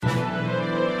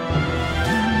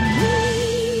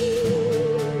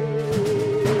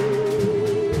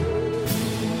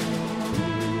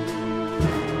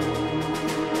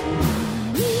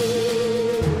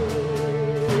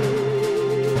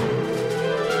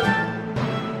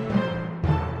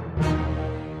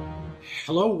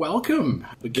Hello, welcome.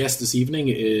 The guest this evening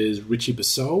is Richie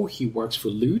Basso. He works for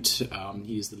Loot.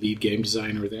 He is the lead game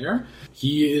designer there.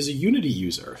 He is a Unity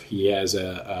user. He has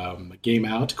a game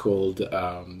out called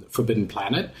Forbidden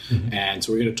Planet, and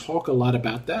so we're going to talk a lot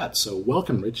about that. So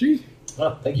welcome, Richie.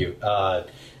 Oh, thank you.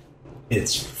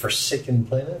 It's Forsaken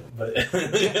Planet, but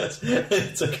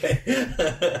it's okay.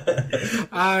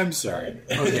 I'm sorry.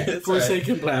 Okay,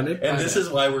 Forsaken right. Planet. And this is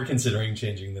why we're considering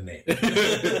changing the name.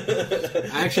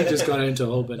 I actually just got into a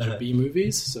whole bunch of B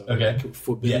movies. So okay.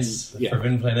 Forbidden, yes,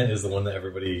 Forbidden Planet is the one that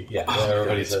everybody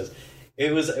says.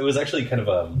 It was actually kind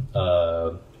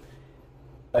of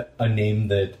a name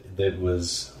that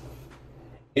was.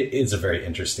 It's a very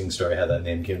interesting story how that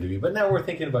name came to be, but now we're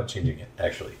thinking about changing it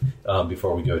actually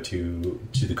before we go to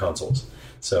the consoles.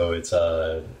 So it's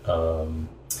an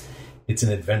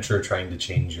adventure trying to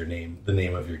change the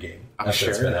name of your game after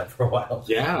it's been out for a while.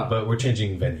 Yeah, but we're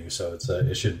changing venue, so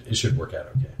it should work out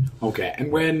okay. Okay, and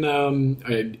when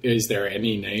is there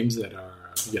any names that are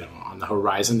on the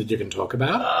horizon that you can talk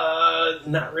about?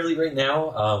 Not really right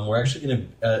now. We're actually going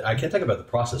to... I can talk about the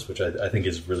process, which I think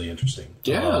is really interesting.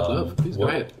 Yeah, I'd love. Please go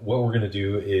ahead. What we're going to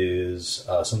do is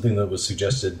something that was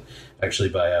suggested actually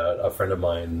by a friend of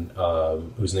mine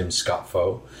whose name is Scott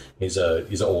Foe. He's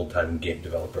an old-time game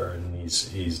developer, and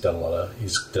he's done a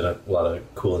lot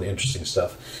of cool and interesting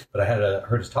stuff. But I had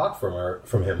heard a talk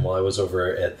from him while I was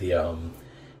over at the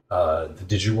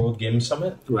DigiWorld Game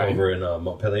Summit over in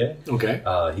Montpellier. Okay.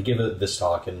 He gave this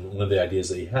talk, and one of the ideas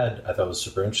that he had I thought was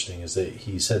super interesting is that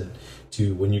he said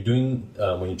when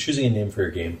you're choosing a name for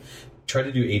your game, try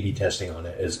to do A/B testing on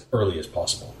it as early as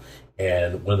possible.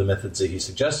 And one of the methods that he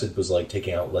suggested was like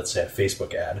taking out, let's say, a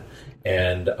Facebook ad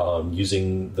and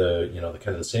using the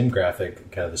kind of the same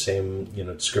graphic, kind of the same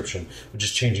description, but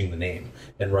just changing the name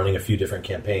and running a few different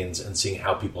campaigns and seeing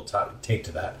how people take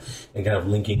to that, and kind of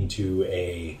linking to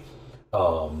a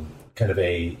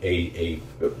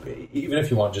even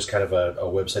if you want just kind of a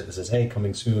website that says, hey,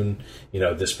 coming soon,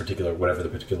 this particular, whatever the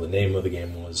particular name of the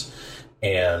game was,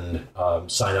 and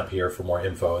sign up here for more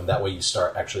info. And that way you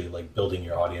start actually like building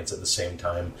your audience at the same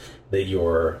time that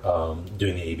you're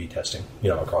doing the A/B testing,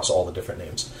 across all the different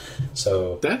names.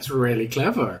 So that's really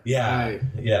clever. Yeah.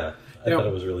 I thought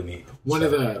it was really neat. One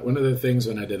of the things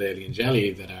when I did Alien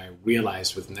Jelly that I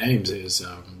realized with names is,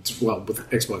 with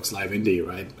Xbox Live Indie,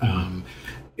 right?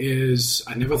 Is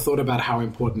I never thought about how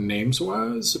important names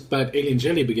was, but Alien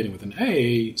Jelly beginning with an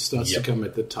A starts to come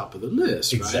at the top of the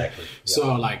list, right? Exactly. Yep.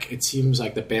 So like it seems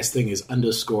like the best thing is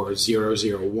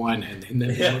 _001 and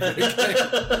then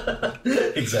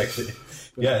exactly.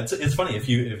 Yeah, it's funny if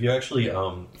you actually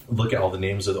look at all the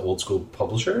names of the old school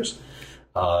publishers.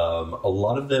 A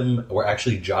lot of them were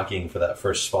actually jockeying for that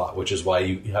first spot, which is why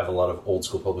you have a lot of old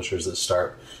school publishers that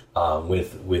start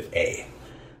with A,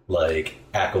 like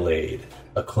Accolade,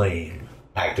 Acclaim,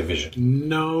 Activision.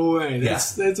 No way.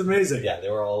 That's amazing. Yeah, they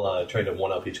were all trying to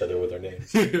one-up each other with their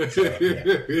names. So,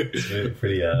 it's a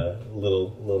pretty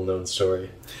little known story.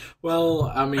 Well,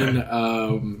 I mean,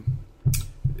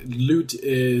 Loot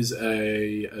is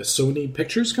a Sony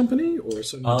Pictures company or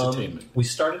Sony Entertainment? We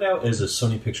started out as a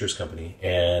Sony Pictures company,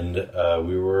 and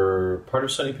we were part of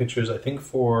Sony Pictures, I think,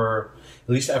 for at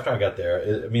least after I got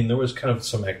there. I mean, there was kind of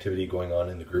some activity going on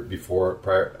in the group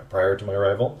prior to my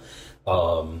arrival,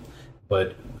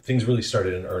 but things really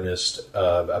started in earnest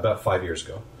about 5 years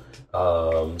ago.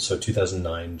 So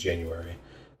 2009, January.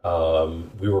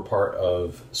 We were part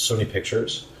of Sony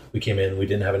Pictures. We came in, we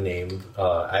didn't have a name.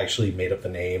 I actually made up the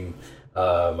name.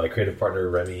 My creative partner,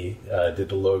 Remy, did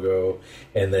the logo.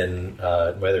 And then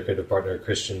my other creative partner,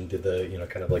 Christian, did the,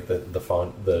 kind of like the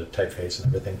font, the typeface and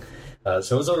everything.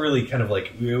 So it was all really kind of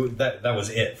like, that was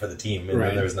it for the team. And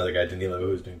then there was another guy, Danilo, who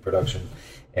was doing production.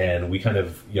 And we kind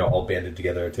of, all banded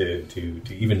together to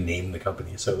even name the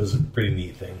company. So it was a pretty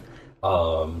neat thing.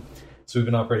 So we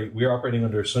were operating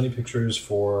under Sony Pictures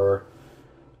for,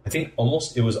 I think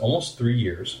it was almost 3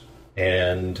 years.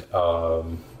 And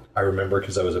I remember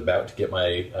because I was about to get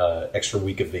my extra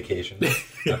week of vacation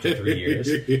after 3 years.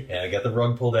 And I got the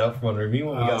rug pulled out from under me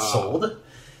when we got sold.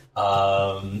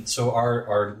 So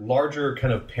our larger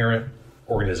kind of parent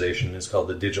organization is called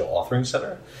the Digital Authoring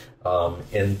Center.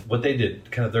 And what they did,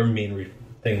 kind of their main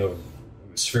thing of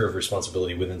sphere of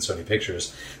responsibility within Sony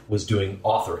Pictures was doing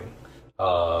authoring.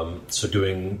 So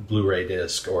doing Blu-ray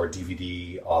disc or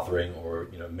DVD authoring or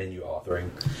menu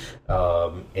authoring,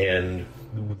 and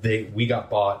we got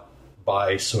bought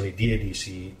by Sony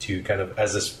DADC to kind of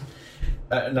as this,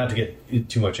 not to get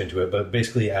too much into it, but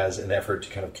basically as an effort to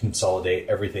kind of consolidate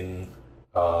everything,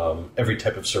 every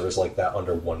type of service like that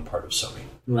under one part of Sony.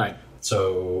 Right.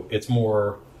 So it's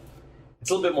more it's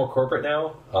a little bit more corporate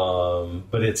now,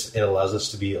 but it allows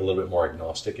us to be a little bit more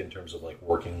agnostic in terms of like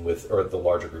working with, or the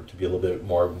larger group to be a little bit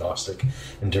more agnostic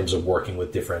in terms of working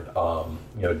with different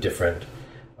different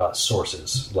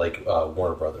sources like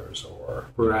Warner Brothers or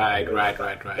Right.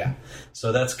 Yeah.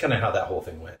 So that's kind of how that whole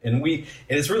thing went, and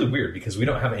it's really weird because we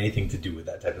don't have anything to do with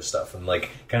that type of stuff, and like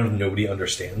kind of nobody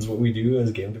understands what we do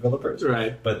as game developers,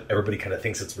 Right. But everybody kind of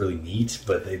thinks it's really neat,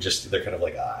 but they're kind of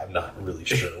like, I'm not really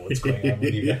sure what's going on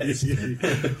with you guys.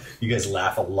 You guys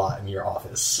laugh a lot in your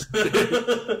office.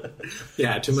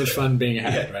 Yeah, too much fun being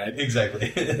had, right?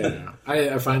 Exactly. Yeah.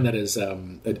 I find that as a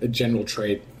general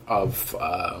trait of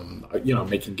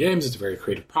making games. It's a very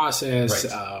creative process,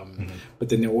 Right. but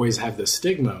then they always have the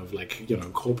stigma of like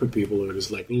corporate people who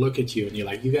just like look at you and you're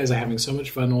like, you guys are having so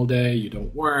much fun all day, you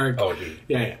don't work. Oh, dude.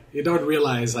 Yeah. You don't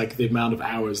realize like the amount of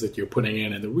hours that you're putting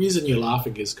in, and the reason you're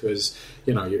laughing is because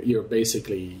you're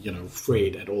basically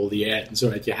frayed at all the ends,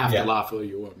 right? You have to laugh or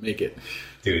you won't make it.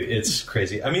 Dude, it's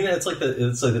crazy. I mean, it's like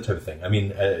the type of thing. I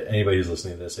mean, anybody who's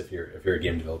listening to this, if you're a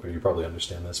game developer, you probably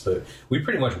understand this. But we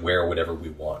pretty much wear whatever we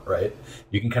want, right?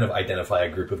 You can kind of identify a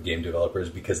group of game developers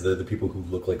because they're the people who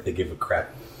look like they give a crap,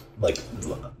 like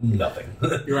nothing.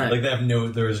 Right. Like they have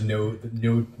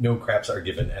no craps are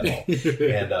given at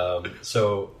all. And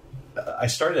so I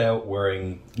started out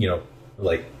wearing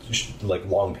like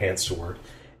long pants to work.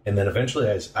 And then eventually,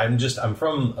 I'm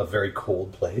from a very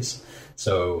cold place,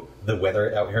 so the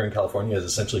weather out here in California is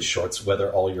essentially shorts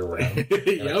weather all year round,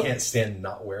 and I can't stand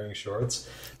not wearing shorts.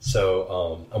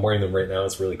 So I'm wearing them right now.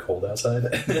 It's really cold outside.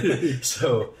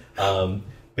 So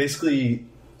basically,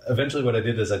 eventually, what I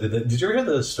did is I did. Did you ever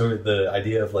hear the story, the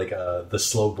idea of like the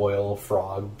slow boil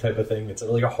frog type of thing? It's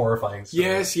like a horrifying story.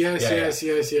 Yes.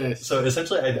 So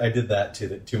essentially, I did that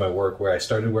to my work, where I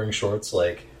started wearing shorts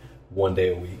like one day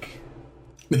a week.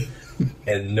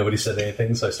 And nobody said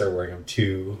anything, so I started wearing them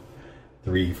 2,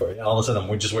 3, 4. And all of a sudden,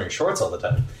 I'm just wearing shorts all the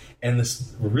time. And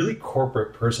this really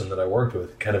corporate person that I worked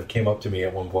with kind of came up to me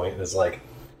at one point and was like,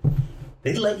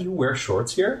 "They let you wear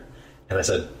shorts here?" And I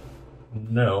said,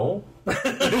 "No." And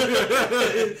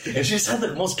she just had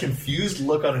the most confused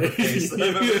look on her face that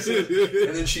I've ever seen.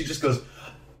 And then she just goes,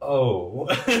 "Oh."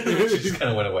 She just kind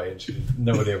of went away, and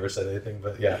nobody ever said anything.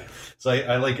 But yeah, so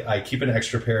I keep an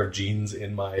extra pair of jeans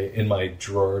in my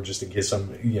drawer just in case some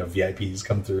VIPs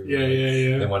come through.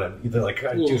 Yeah. They want to. They're like,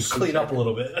 "Dude, clean up a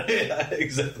little bit." Yeah,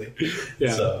 exactly.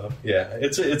 Yeah. So yeah,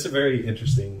 it's a very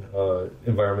interesting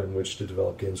environment in which to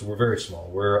develop games. We're very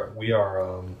small. We are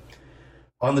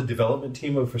on the development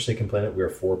team of Forsaken Planet. We are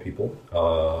 4 people.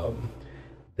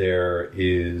 There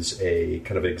is a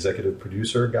kind of executive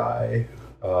producer guy.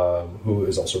 Who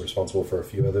is also responsible for a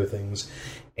few other things,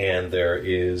 and there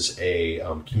is a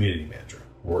community manager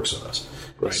who works with us.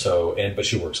 Right. So, but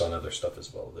she works on other stuff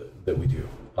as well that we do,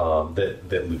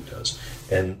 that Loot does.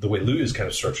 And the way Loot is kind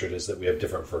of structured is that we have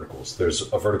different verticals.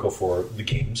 There's a vertical for the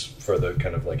games, for the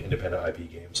kind of like independent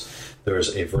IP games.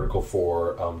 There's a vertical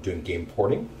for doing game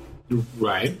porting.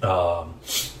 Right.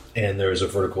 And there's a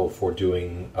vertical for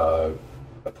doing a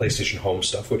PlayStation Home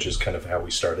stuff, which is kind of how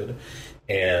we started.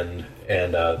 And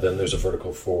then there's a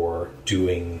vertical for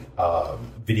doing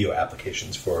video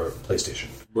applications for PlayStation.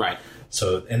 Right.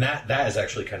 So, and that is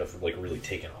actually kind of like really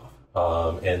taken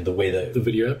off. And the way that the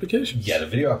video applications, the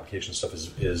video application stuff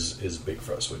is big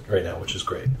for us right now, which is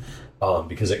great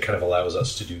because it kind of allows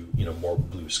us to do more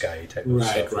blue sky type of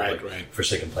stuff, right.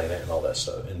 Forsaken Planet and all that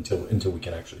stuff until we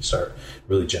can actually start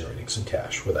really generating some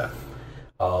cash with that.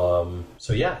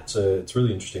 So yeah, it's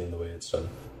really interesting the way it's done.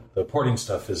 The porting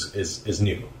stuff is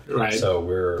new, right? So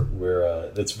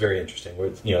we're that's very interesting.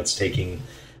 It's taking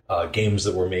games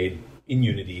that were made in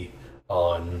Unity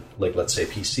on, like, let's say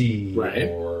PC, right,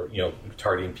 or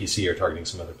targeting PC or targeting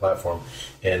some other platform,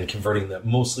 and converting that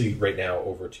mostly right now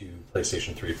over to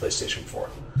PlayStation 3, PlayStation 4.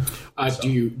 Do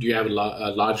you have a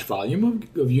large volume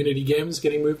of Unity games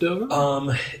getting moved over?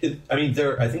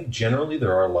 I think generally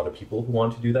there are a lot of people who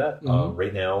want to do that. Mm-hmm.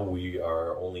 Right now we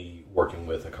are only working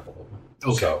with a couple of them.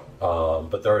 Okay. So,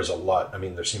 but there is a lot. I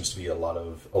mean, there seems to be a lot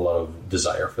of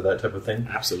desire for that type of thing.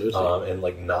 Absolutely. And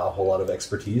like not a whole lot of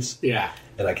expertise. Yeah.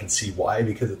 And I can see why,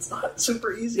 because it's not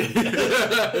super easy.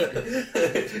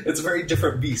 It's a very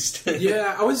different beast.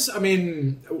 Yeah,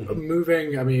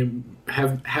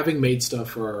 having made stuff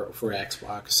for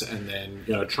Xbox, and then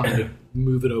trying to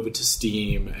move it over to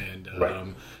Steam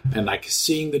and like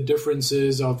seeing the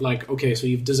differences of like, okay, so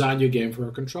you've designed your game for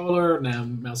a controller, now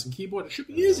mouse and keyboard, it should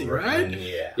be easy, right?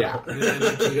 Yeah. And then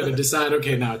like, you're going to decide,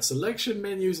 okay, now it's selection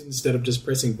menus instead of just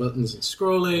pressing buttons and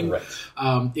scrolling. Right.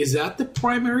 Is that the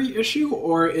primary issue,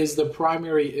 or is the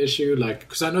primary issue like,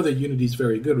 because I know that Unity is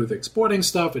very good with exporting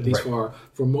stuff, at least for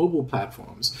mobile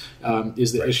platforms.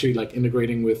 Is the issue like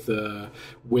integrating with the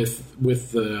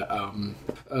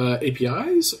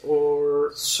APIs,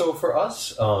 or? So for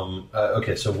us,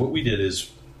 okay, so what we did is,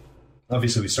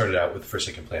 obviously we started out with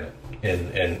Forsaken Planet,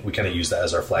 and we kind of used that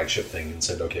as our flagship thing and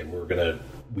said, okay,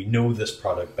 we know this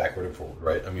product backward and forward,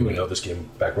 right? I mean, we know this game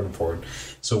backward and forward.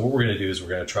 So what we're going to do is we're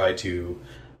going to try to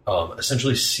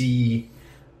essentially see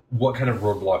what kind of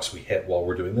roadblocks we hit while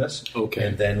we're doing this. Okay.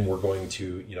 And then we're going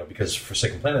to, because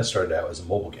Forsaken Planet started out as a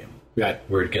mobile game. Right.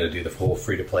 We're going to do the whole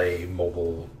free-to-play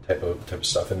mobile type of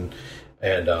stuff. And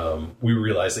we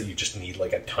realized that you just need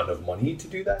like a ton of money to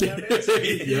do that nowadays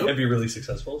and be really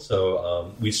successful.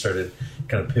 So we started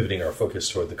kind of pivoting our focus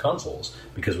toward the consoles,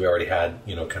 because we already had,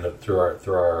 kind of through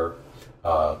our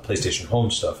PlayStation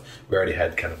Home stuff, we already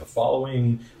had kind of a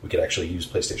following. We could actually use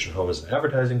PlayStation Home as an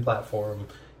advertising platform,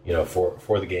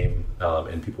 for the game,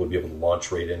 and people would be able to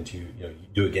launch right into,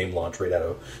 do a game launch right out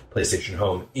of PlayStation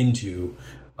Home into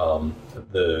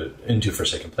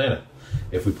Forsaken Planet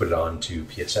if we put it on to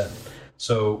PSN.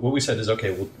 So what we said is,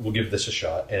 okay, we'll give this a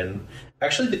shot. And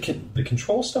actually, the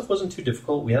control stuff wasn't too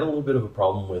difficult. We had a little bit of a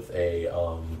problem with an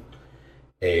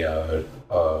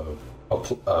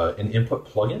input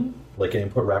plugin, like an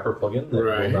input wrapper plugin that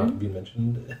will not be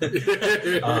mentioned.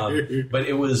 But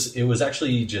it was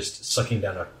actually just sucking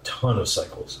down a ton of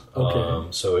cycles. Okay.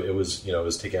 So it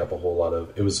was taking up a whole lot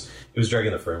of, it was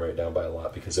dragging the frame rate down by a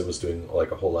lot, because it was doing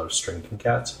like a whole lot of string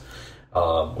concats.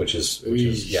 Which is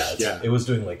it was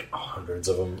doing like hundreds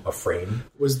of them a frame.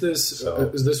 Was this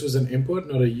was an input,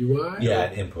 not a UI? Yeah,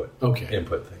 an input. Okay,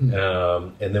 input thing.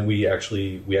 And then we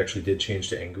actually did change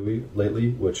to Angui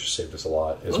lately, which saved us a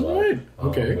lot as well. Right.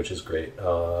 Okay, which is great.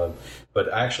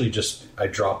 But I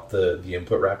dropped the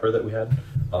input wrapper that we had.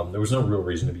 There was no real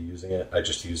reason to be using it. I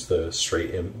just used the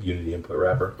straight Unity input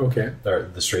wrapper. Okay, or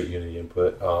the straight Unity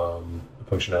input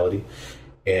functionality.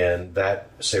 And that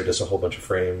saved us a whole bunch of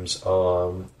frames.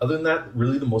 Other than that,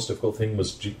 really the most difficult thing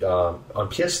was on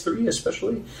PS3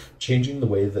 especially, changing the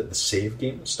way that the save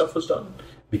game stuff was done,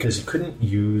 because you couldn't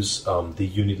use the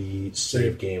Unity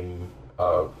save game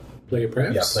player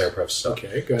prefs? Yeah, player prefs stuff.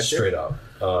 Okay, gotcha. Straight up.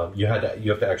 You have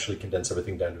to actually condense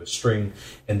everything down to a string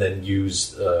and then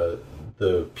use the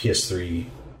PS3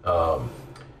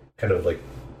 kind of like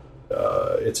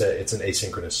it's an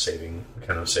asynchronous saving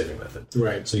method.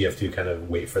 Right. So you have to kind of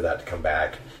wait for that to come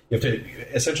back. You have to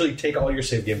essentially take all your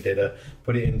save game data,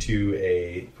 put it into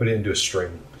a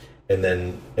string, and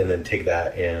then take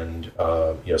that and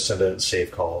send a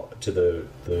save call to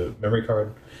the memory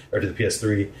card or to the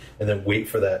PS3, and then wait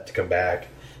for that to come back,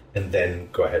 and then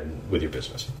go ahead with your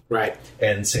business. Right.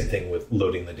 And same thing with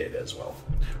loading the data as well.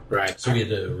 Right. So we had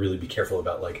to really be careful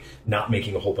about like not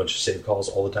making a whole bunch of save calls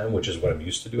all the time, which is what I'm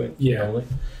used to doing. Yeah. Normally.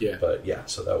 Yeah. But yeah,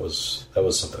 so that was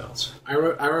something else. I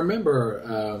remember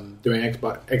doing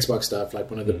Xbox stuff. Like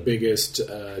one of the biggest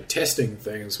testing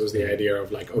things was the idea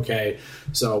of like, okay,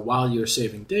 so while you're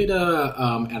saving data,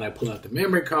 and I pull out the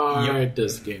memory card,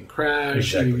 does the game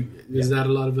crash? Exactly. Is that a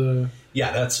lot of the?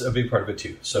 Yeah, that's a big part of it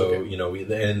too. So we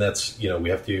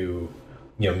have to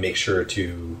make sure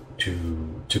to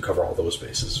cover all those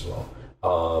bases as well.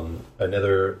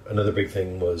 Another big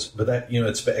thing was, but that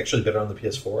it's actually better on the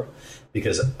PS4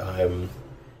 because I'm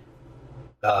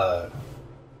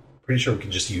pretty sure we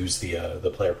can just use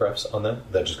the player prefs on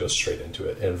that. That just goes straight into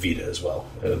it, and Vita as well,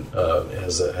 and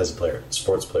has a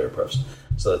sports player prefs.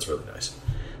 So that's really nice.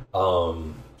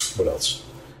 What else?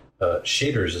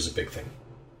 Shaders is a big thing.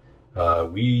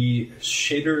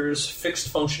 Fixed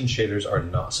function shaders are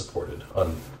not supported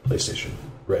on PlayStation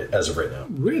as of right now.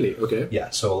 Really? Okay. Yeah,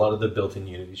 so a lot of the built-in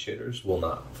Unity shaders will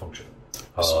not function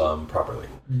properly.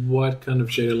 What kind of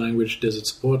shader language does it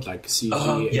support? Like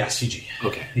CG? Yeah, CG.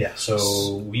 Okay. Yeah,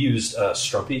 so we used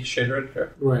Strumpy shader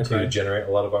editor to generate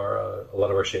a lot of our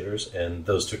shaders, and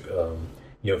those took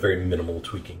very minimal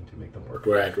tweaking to make them work.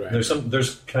 Right.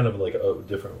 There's kind of like a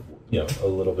different, a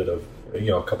little bit of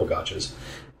a couple gotchas.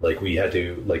 Like we had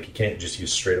to, you can't just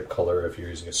use straight up color if you're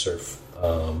using a surf,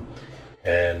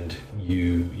 and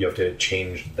you have to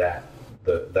change that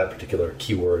particular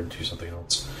keyword to something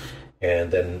else,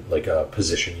 and then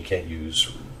position you can't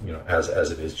use as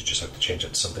it is. You just have to change it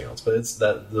to something else. But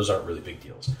those aren't really big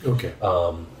deals. Okay.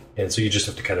 And so you just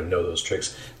have to kind of know those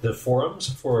tricks. The forums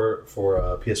for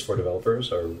PS4 developers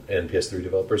and PS3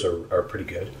 developers are pretty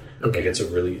good. Okay. Like it's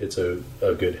a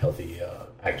good, healthy,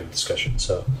 active discussion.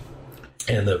 So,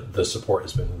 and the support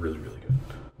has been really, really good.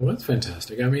 Well, that's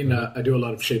fantastic. I mean, I do a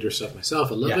lot of shader stuff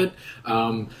myself. I love Yeah. it.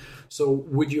 So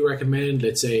would you recommend,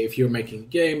 let's say, if you're making a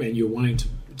game and you're wanting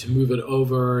to move it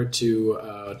over to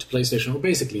PlayStation, or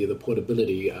basically the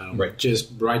portability, Right.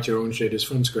 just write your own shaders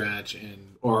from scratch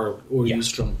or Yeah. use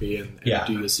Strumpy and Yeah.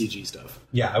 do your CG stuff?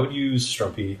 Yeah, I would use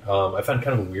Strumpy. I found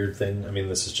kind of a weird thing. I mean,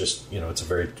 this is just, it's a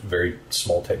very, very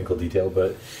small technical detail,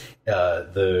 but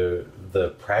the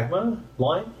Pragma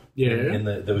line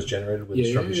that was generated with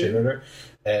Strumpy shader,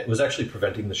 it was actually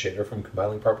preventing the shader from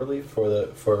compiling properly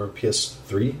for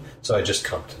PS3. So I just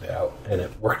comped it out, and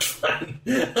it worked fine.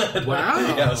 Wow!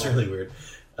 Yeah, it was really weird.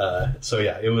 So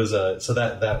yeah, it was. So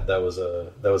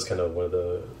that was kind of one of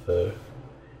the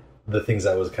things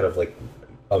I was kind of like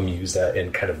amused at,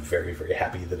 and kind of very, very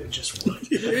happy that it just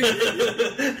worked.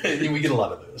 And we get a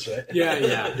lot of those, right?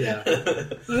 Yeah.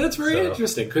 Well, that's very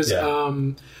interesting because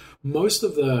most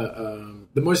of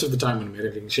the time when I'm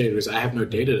editing shaders, I have no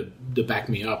data to back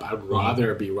me up. I'd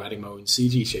rather be writing my own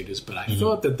CG shaders, but I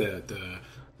thought that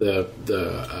the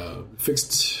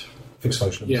fixed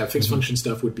function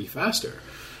stuff would be faster.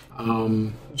 I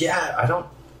don't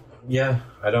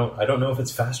know if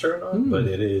it's faster or not, but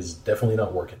it is definitely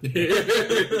not working.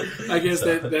 I guess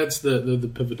that's the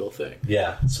pivotal thing.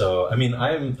 Yeah. So I mean,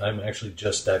 I'm actually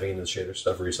just diving into shader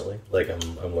stuff recently. Like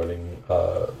I'm learning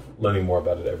more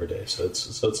about it every day. So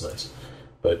it's nice.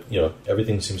 But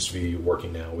everything seems to be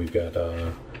working now. We've got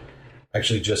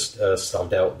actually just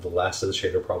stomped out the last of the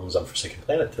shader problems on Forsaken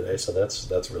Planet today. So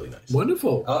that's really nice.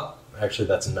 Wonderful. Actually,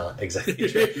 that's not exactly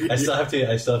true. I still have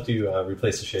to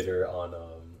replace the shader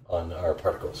on our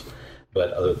particles,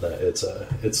 but other than that,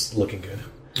 it's looking good.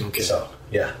 Okay. So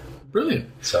yeah,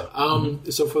 brilliant. So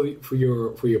so for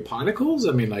your particles,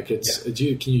 I mean, like can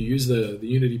you use the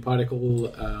Unity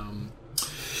particle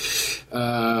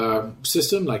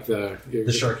system, like the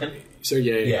Shuriken? So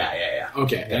yeah.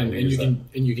 Okay, Yeah, and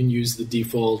you can use the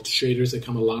default shaders that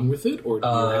come along with it, or do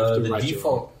you have to write your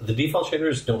own? The default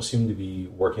shaders don't seem to be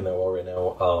working that well right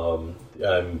now.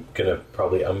 I'm gonna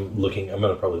probably look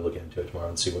into it tomorrow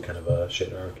and see what kind of a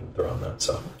shader I can throw on that.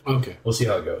 So Okay, we'll see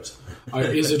how it goes.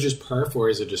 Is it just perf, or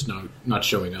is it just not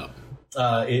showing up?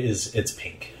 It's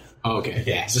pink. Oh, okay,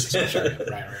 yeah, it's just showing up.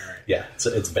 Right. Yeah,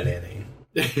 it's banana.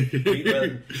 we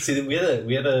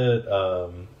had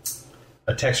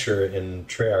a texture in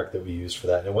Treyarch that we used for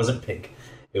that, and it wasn't pink.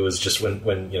 It was just when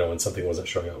something wasn't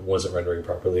showing up, wasn't rendering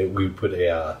properly, we put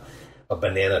a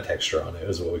banana texture on it.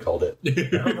 Is what we called it. I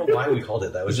don't know why we called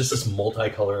it that. It was just this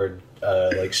multicolored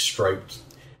like striped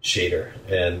shader,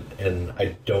 and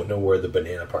I don't know where the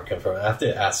banana part came from. I have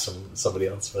to ask somebody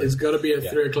else. But it's got to be at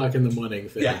 3 o'clock in the morning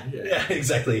thing. Yeah,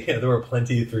 exactly. Yeah, there were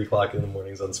plenty 3 o'clock in the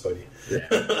mornings on Spuddy. Yeah.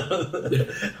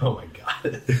 Oh my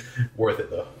god, worth it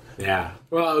though. Yeah.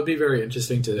 Well, it would be very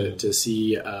interesting to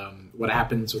see what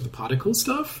happens with the particle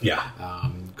stuff. Yeah.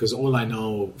 Because all I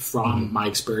know from my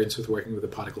experience with working with the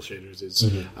particle shaders is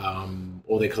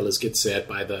all their colors get set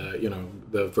by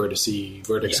the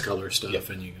vertex color stuff,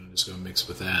 and you're just going to mix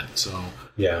with that. So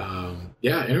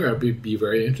anyway, I'd be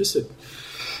very interested.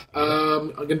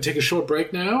 I'm going to take a short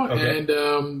break now, and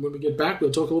when we get back,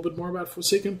 we'll talk a little bit more about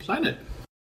Forsaken Planet.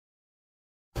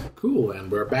 Cool,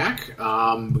 and we're back.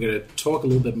 We're going to talk a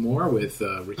little bit more with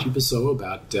Richie Basso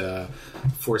about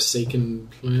Forsaken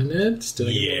Planet.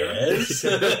 Yes.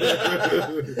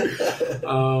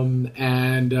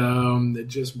 And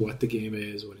just what the game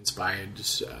is, what inspired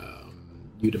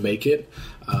you to make it.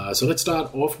 So let's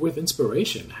start off with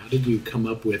inspiration. How did you come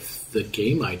up with the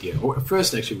game idea? Or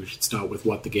first, actually, we should start with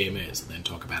what the game is, and then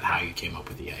talk about how you came up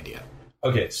with the idea.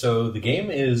 Okay, so the game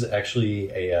is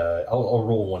actually I'll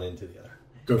roll one into the other.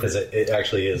 Because it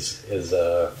actually is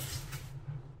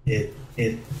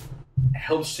it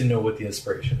helps to know what the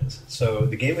inspiration is. So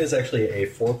the game is actually a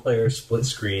 4-player split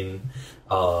screen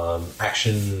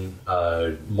action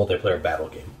multiplayer battle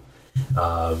game.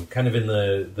 Kind of in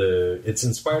it's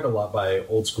inspired a lot by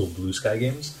old school Blue Sky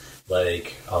games,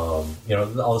 like all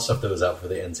the stuff that was out for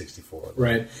the N64,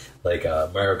 right? Like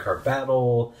Mario Kart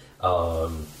Battle.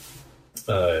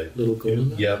 Little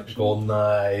Goldeneye. Yep,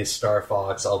 GoldenEye, Star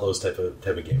Fox, all those type of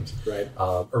games. Right.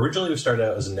 Originally, we started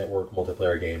out as a network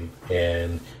multiplayer game,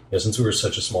 and since we were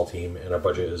such a small team and our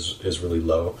budget is really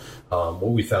low,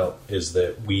 what we felt is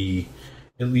that we,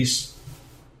 at least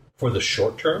for the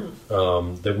short term,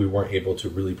 that we weren't able to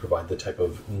really provide the type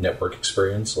of network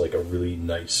experience, like a really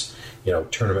nice,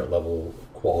 tournament level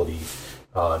quality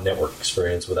network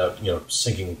experience without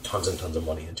sinking tons and tons of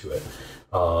money into it.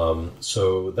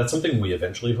 So that's something we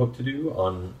eventually hope to do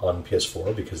on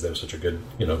PS4 because they have such a good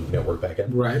network backend,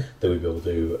 right? That we'd be able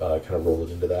to kind of roll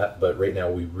it into that. But right now,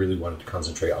 we really wanted to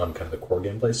concentrate on kind of the core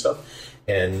gameplay stuff,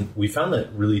 and we found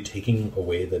that really taking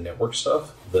away the network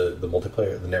stuff, the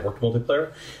multiplayer, the networked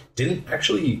multiplayer, didn't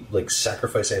actually like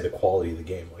sacrifice any of the quality of the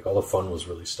game. Like all the fun was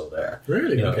really still there.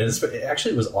 Really, and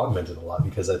it was augmented a lot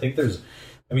because I think there's.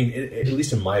 I mean, at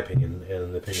least in my opinion,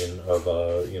 and the opinion of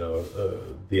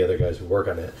the other guys who work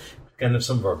on it, kind of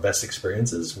some of our best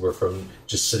experiences were from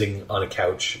just sitting on a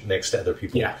couch next to other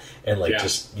people, and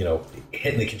just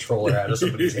hitting the controller out of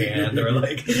somebody's hand or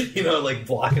like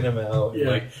blocking them out. Yeah.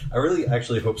 Like, I really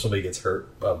actually hope somebody gets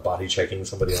hurt body checking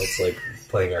somebody else like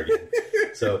playing our game.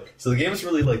 So the game is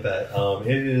really like that.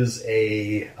 It is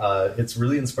it's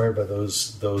really inspired by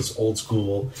those old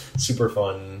school, super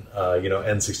fun,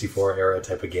 N64 era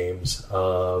type of games.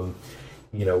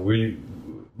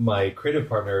 My creative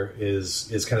partner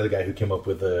is kind of the guy who came up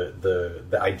with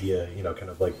the idea, kind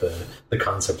of like the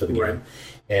concept of the game. Right.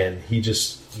 And he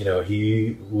just,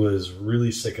 he was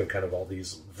really sick of kind of all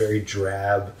these very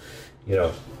drab,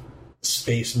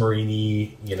 space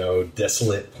marine-y,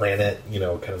 desolate planet,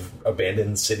 kind of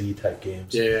abandoned city type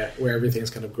games. Yeah, where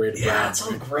everything's kind of gray. Yeah, it's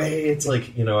all gray. It's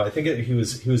like, I think he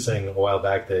was saying a while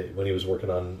back that when he was working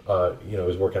on,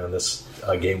 this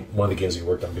game, one of the games he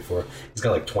worked on before, he's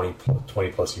got like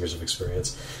 20 plus years of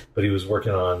experience, but he was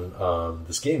working on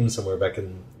this game somewhere back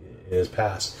in his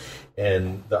past.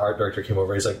 And the art director came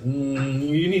over. He's like,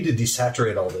 "You need to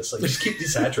desaturate all this. Like, just keep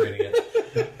desaturating it."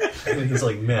 And he's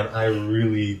like, "Man, I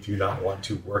really do not want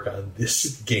to work on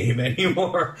this game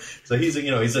anymore." So he's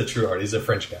a true artist. He's a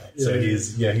French guy. So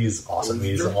he's awesome.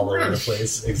 He's all over the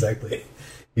place. Exactly.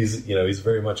 He's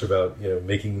very much about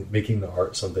making the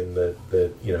art something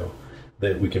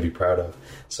that we can be proud of.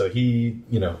 So he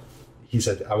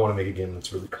said, "I want to make a game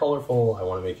that's really colorful. I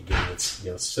want to make a game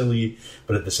that's silly,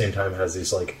 but at the same time has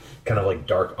these like kind of like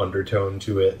dark undertone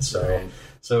to it." So, right.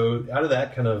 So out of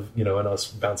that kind of and us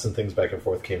bouncing things back and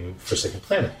forth came Forsaken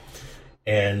Planet,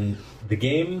 and the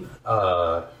game.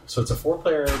 So it's a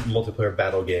 4-player multiplayer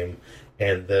battle game,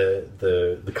 and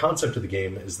the concept of the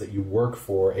game is that you work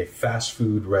for a fast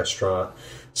food restaurant /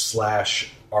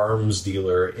 arms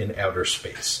dealer in outer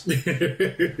space.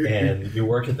 And you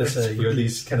work at this, you're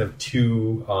these kind of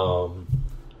two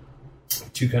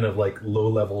kind of like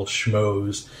low-level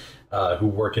schmoes who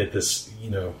work at this,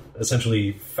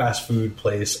 essentially fast food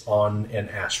place on an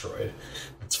asteroid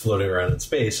that's floating around in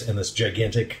space, and this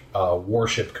gigantic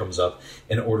warship comes up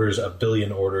and orders 1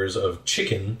 billion orders of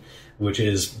chicken, which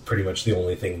is pretty much the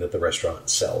only thing that the restaurant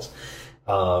sells.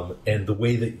 And the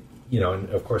way that and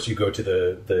of course you go to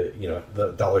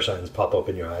the dollar signs pop up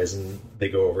in your eyes, and they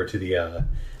go over to the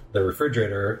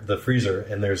refrigerator, the freezer,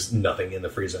 and there's nothing in the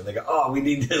freezer. And they go, "Oh, we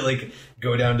need to like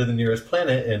go down to the nearest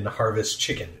planet and harvest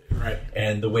chicken." Right.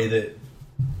 And the way that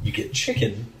you get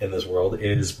chicken in this world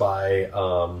is by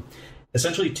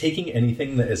essentially taking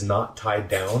anything that is not tied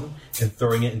down and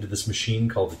throwing it into this machine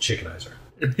called the chickenizer.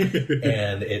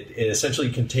 And it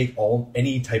essentially can take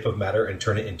any type of matter and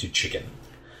turn it into chicken.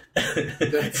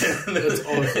 That's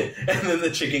awful. And then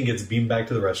the chicken gets beamed back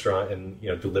to the restaurant and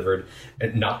delivered,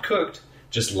 and not cooked,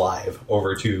 just live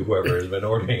over to whoever has been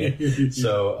ordering it.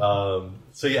 So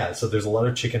there's a lot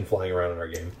of chicken flying around in our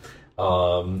game.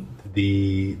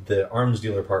 The arms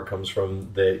dealer part comes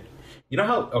from the.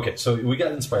 So we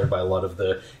got inspired by a lot of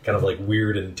the kind of like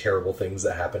weird and terrible things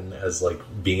that happen as like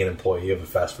being an employee of a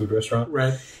fast food restaurant.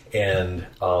 Right. And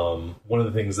one of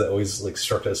the things that always like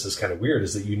struck us as kind of weird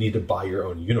is that you need to buy your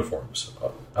own uniforms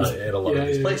at a lot of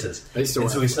these places. I still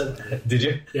and so we said, "Did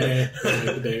you?" Yeah.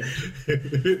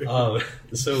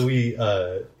 So we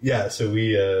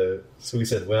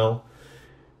said, well,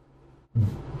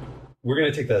 we're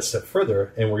going to take that a step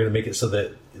further, and we're going to make it so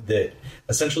that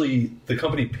essentially the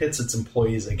company pits its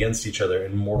employees against each other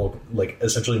in mortal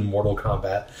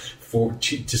combat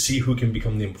to see who can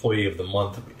become the employee of the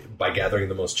month by gathering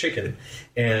the most chicken.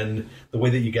 And the way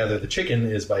that you gather the chicken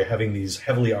is by having these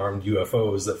heavily armed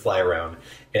UFOs that fly around,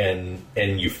 and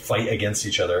you fight against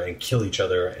each other and kill each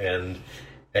other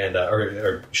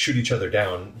or shoot each other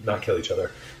down, not kill each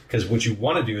other. Because what you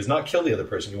want to do is not kill the other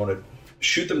person. You want to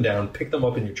shoot them down, pick them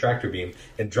up in your tractor beam,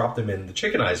 and drop them in the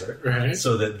chickenizer, right,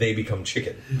 so that they become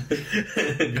chicken.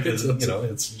 Because,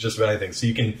 it's just about anything. So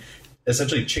you can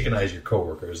essentially chickenize your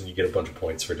coworkers, and you get a bunch of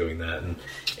points for doing that.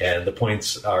 And the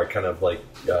points are kind of like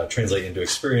translate into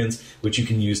experience, which you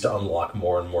can use to unlock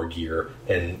more and more gear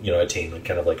and attain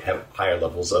kind of like have higher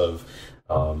levels of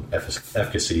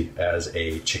efficacy as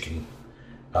a chicken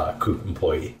Coop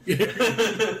employee.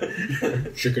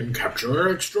 Chicken capture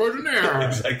extraordinaire.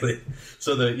 Exactly.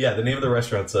 So the name of the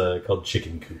restaurant's called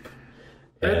Chicken Coop.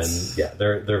 And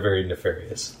they're very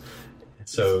nefarious.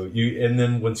 So and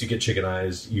then once you get chicken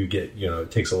eyes, you get,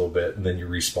 it takes a little bit, and then you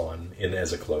respawn in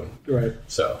as a clone. Right.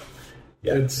 So,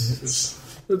 yeah.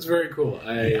 It's very cool.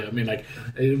 I mean, like,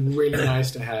 it's really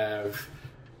nice to have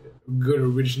good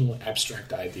original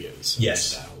abstract ideas.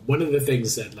 Yes. And, one of the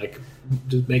things that, like,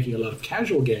 just making a lot of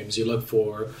casual games, you look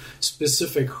for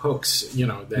specific hooks,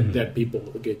 that people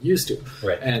get used to.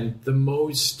 Right. And the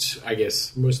most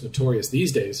notorious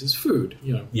these days is food.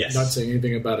 Yes. Not saying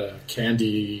anything about a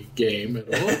candy game at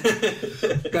all.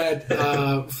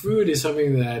 But food is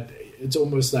something that it's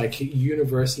almost like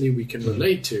universally we can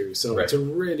relate to. So It's a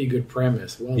really good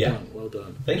premise. Well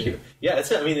done. Thank you. Yeah, it's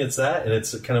that, and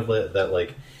it's kind of that,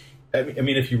 like, I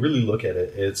mean, if you really look at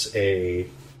it,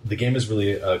 the game is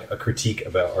really a critique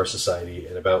about our society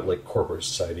and about, like, corporate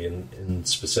society in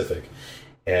specific.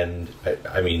 And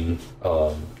I mean,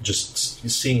 just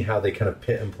seeing how they kind of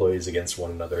pit employees against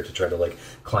one another to try to, like,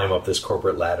 climb up this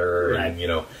corporate ladder, and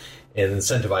and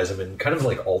incentivize them in kind of,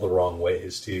 like, all the wrong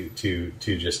ways to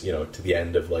just, to the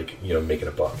end of, like, making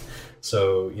a buck.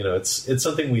 So, it's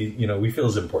something we feel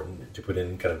is important to put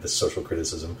in kind of this social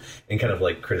criticism and kind of,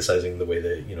 like, criticizing the way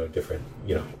that, different,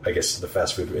 I guess the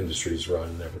fast food industries run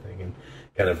and everything, and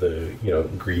kind of the,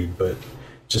 greed, but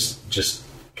just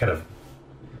kind of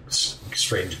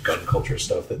strange gun culture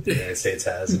stuff that the United States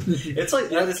has. And it's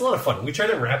like, it's a lot of fun. We try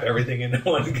to wrap everything into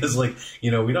one because, like, we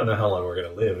don't know how long we're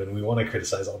going to live, and we want to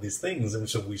criticize all these things, and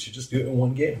so we should just do it in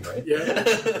one game, right? Yeah,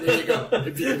 there you go.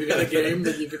 If you got a game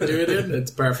that you can do it in,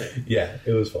 it's perfect. Yeah,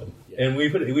 it was fun. Yeah. And we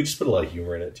just put a lot of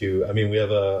humor in it too. I mean, we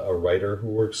have a writer who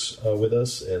works with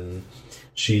us, and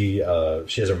she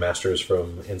has her master's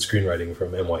in screenwriting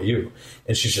from NYU,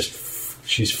 and she's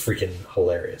freaking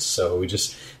hilarious. So we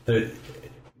just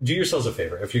do yourselves a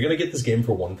favor. If you're going to get this game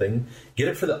for one thing, get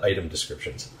it for the item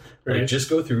descriptions. Right. Like, just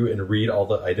go through and read all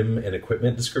the item and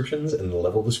equipment descriptions and the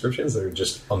level descriptions. They're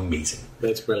just amazing.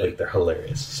 That's brilliant. Like, they're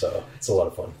hilarious. So it's a lot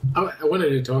of fun. I wanted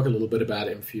to talk a little bit about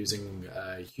infusing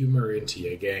humor into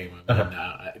your game. I mean,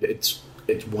 it's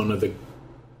one of the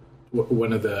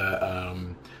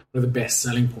best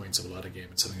selling points of a lot of games.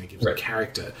 It's something that gives a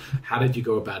character. How did you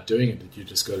go about doing it? Did you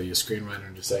just go to your screenwriter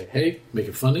and just say, "Hey, make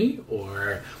it funny"?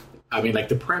 Or, I mean, like,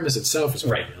 the premise itself is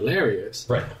pretty hilarious.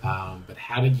 Right. But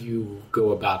how did you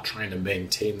go about trying to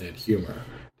maintain that humor?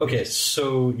 Okay,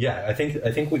 so yeah, I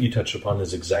think what you touched upon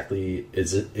is exactly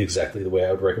the way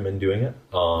I would recommend doing it.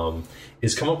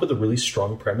 Is come up with a really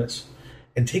strong premise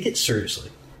and take it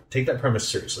seriously. Take that premise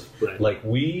seriously. Right. Like,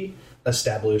 we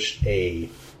established a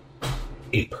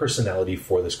personality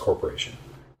for this corporation.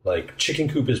 Like, Chicken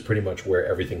Coop is pretty much where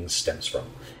everything stems from.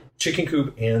 Chicken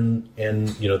Coop and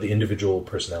the individual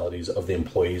personalities of the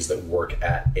employees that work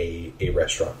at a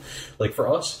restaurant. Like, for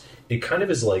us, it kind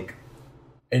of is like,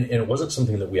 and it wasn't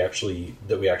something that we actually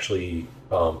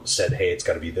said, hey, it's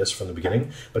got to be this from the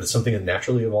beginning, but it's something that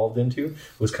naturally evolved into.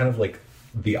 It was kind of like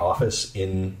The Office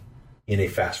in a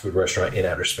fast food restaurant in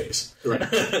outer space. Right.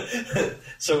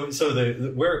 So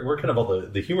where kind of all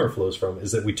the humor flows from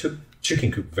is that we took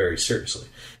Chicken Coop very seriously,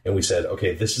 and we said,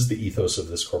 okay, this is the ethos of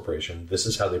this corporation. This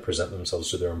is how they present themselves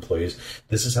to their employees.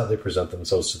 This is how they present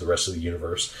themselves to the rest of the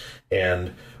universe.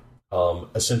 And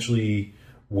essentially,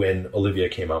 when Olivia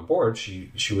came on board,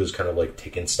 she was kind of like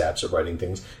taking stabs at writing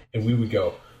things, and we would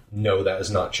go, no, that is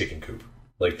not Chicken Coop.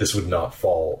 Like, this would not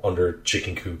fall under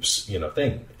Chicken Coop's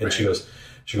thing. And she goes,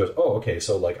 oh, okay,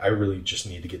 so, like, I really just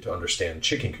need to get to understand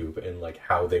Chicken Coop and, like,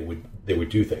 how they would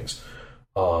do things.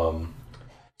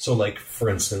 So, like, for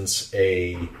instance,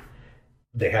 they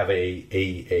have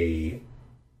a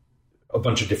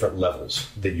bunch of different levels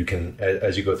that you can,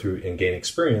 as you go through and gain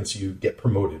experience, you get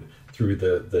promoted through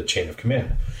the chain of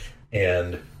command.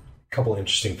 And a couple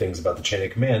interesting things about the chain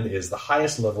of command is the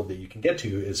highest level that you can get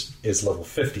to is level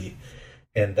 50.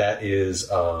 And that is,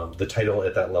 the title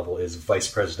at that level is Vice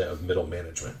President of Middle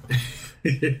Management.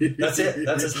 That's it.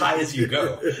 That's as high as you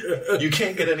go. You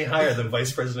can't get any higher than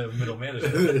Vice President of Middle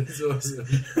Management. That's awesome.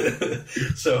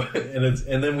 So,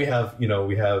 and then we have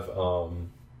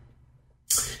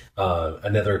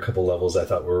another couple levels I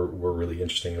thought were really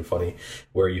interesting and funny,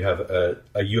 where you have a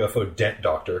UFO dent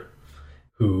doctor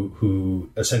who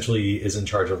essentially is in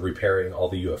charge of repairing all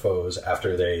the UFOs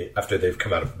after they've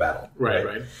come out of battle.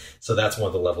 Right. So that's one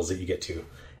of the levels that you get to.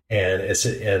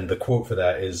 And the quote for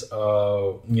that is, I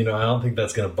don't think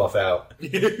that's going to buff out.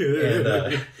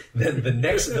 And then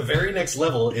the very next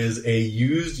level is a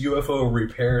used UFO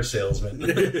repair salesman.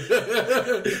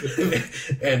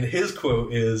 And his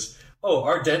quote is, oh,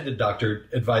 our dental doctor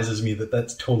advises me that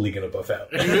that's totally going to buff out.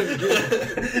 So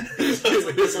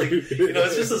it's like,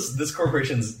 it's just this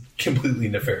corporation's completely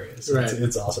nefarious. Right.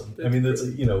 It's awesome. I mean, that's,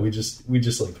 we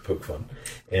just like to poke fun.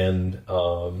 And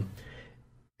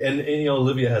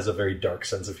Olivia has a very dark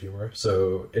sense of humor.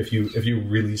 So if you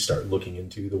really start looking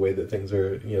into the way that things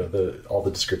are, all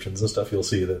the descriptions and stuff, you'll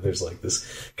see that there's like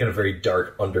this kind of very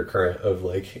dark undercurrent of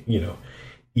like,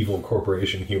 evil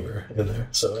corporation humor in there.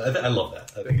 So I love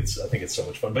that. I think it's so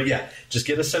much fun. But yeah, just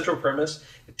get a central premise,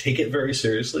 take it very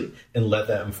seriously, and let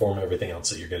that inform everything else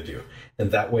that you're going to do.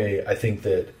 And that way, I think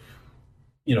that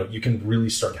you can really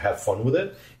start to have fun with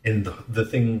it, and the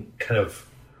thing kind of,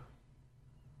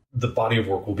 the body of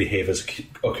work will behave as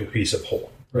a cohesive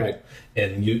whole. Right.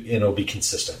 And it'll be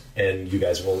consistent, and you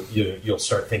guys will, you'll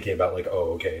start thinking about like,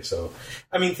 oh, okay. So,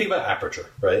 I mean, think about Aperture,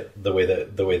 right? The way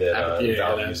that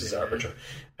Valve uses Aperture.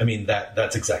 I mean,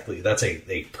 that's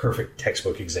a perfect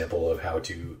textbook example of how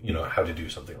to do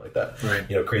something like that. Right.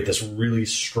 Create this really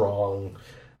strong,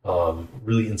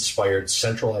 really inspired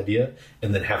central idea,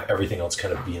 and then have everything else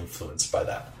kind of be influenced by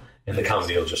that. And the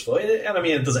comedy will just flow. And I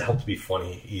mean, it doesn't help to be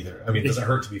funny either. I mean, it doesn't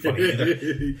hurt to be funny either.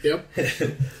 Yep.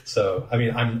 So, I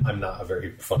mean, I'm not a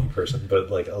very funny person, but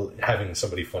like having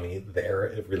somebody funny there,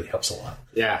 it really helps a lot.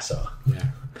 Yeah. So, yeah.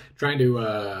 Trying to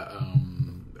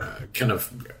kind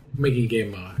of making a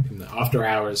game in the after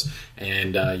hours,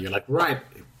 and you're like, right,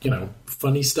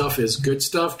 funny stuff is good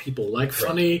stuff. People like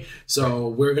funny, so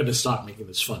we're going to start making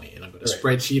this funny. And I've got a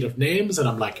spreadsheet of names, and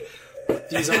I'm like,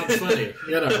 these aren't funny,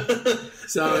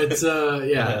 So it's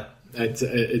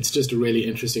it's just a really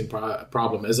interesting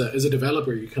problem as a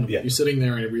developer. You're sitting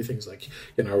there and everything's like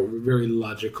very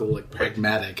logical, like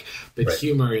pragmatic, but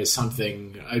humor is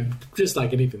something just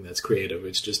like anything that's creative.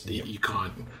 It's just you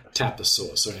can't tap the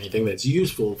source, or anything that's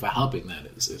useful for helping that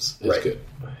is good.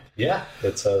 Yeah,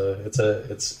 it's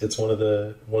one of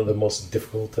the most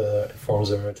difficult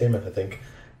forms of entertainment, I think.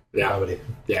 Comedy.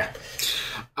 Yeah.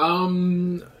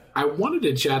 I wanted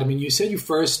to chat. I mean, you said you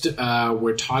first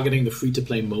were targeting the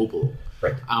free-to-play mobile.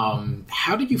 Right.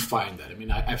 How did you find that? I mean,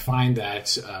 I find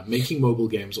that making mobile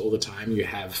games all the time, you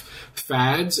have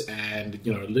fads, and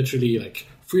literally like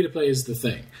free-to-play is the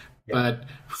thing. Yeah. But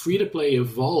free-to-play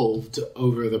evolved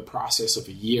over the process of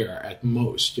a year at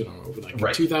most. Over like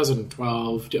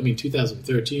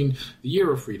 2013, the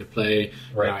year of free-to-play.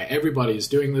 Right. Everybody's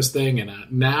doing this thing, and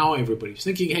now everybody's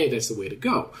thinking, hey, that's the way to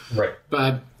go. Right.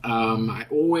 But I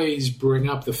always bring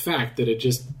up the fact that it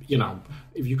just,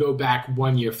 if you go back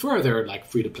 1 year further, like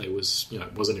free-to-play was,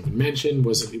 wasn't even mentioned.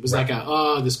 It was like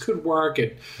this could work.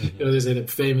 And, there's a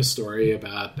famous story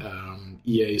about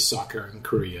EA Soccer in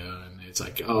Korea, and it's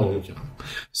like,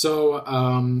 So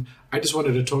I just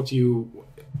wanted to talk to you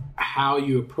how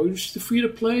you approach the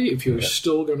free-to-play, if you're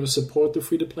still going to support the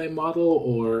free-to-play model,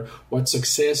 or what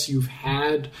success you've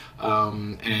had,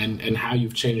 and how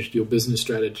you've changed your business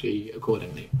strategy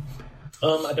accordingly.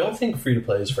 I don't think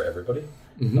free-to-play is for everybody.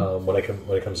 When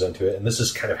it comes into it, and this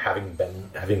is kind of having been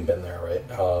there, right,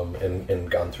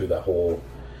 and gone through that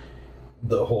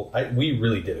we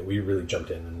really did it. We really jumped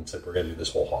in and said, we're going to do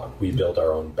this whole hog. We built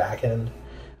our own back end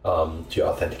to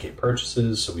authenticate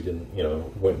purchases, so we didn't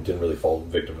really fall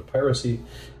victim to piracy.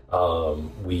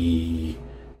 We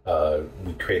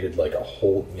created like a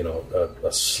whole,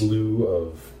 a slew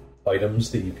of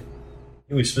items that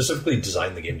we specifically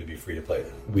designed the game to be free to play.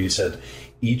 We said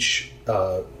each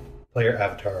player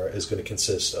avatar is going to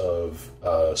consist of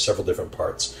several different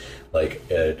parts, like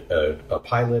a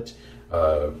pilot,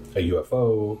 a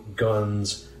UFO,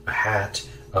 guns, a hat,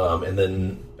 and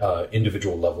then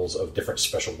individual levels of different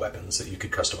special weapons that you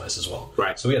could customize as well.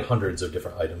 Right. So we had hundreds of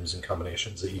different items and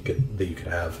combinations that you could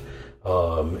have,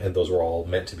 and those were all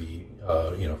meant to be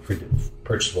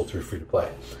purchasable through free to play.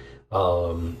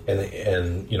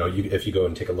 If you go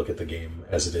and take a look at the game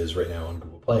as it is right now on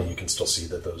Google Play, you can still see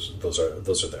that those are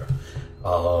there.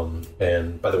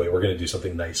 And by the way, we're going to do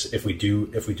something nice if we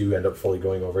do end up fully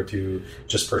going over to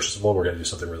just purchasable. We're going to do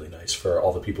something really nice for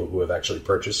all the people who have actually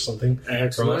purchased something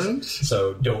from us.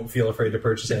 So don't feel afraid to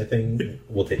purchase anything.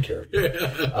 We'll take care of you.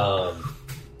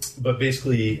 But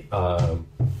basically,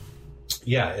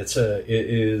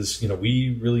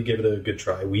 we really give it a good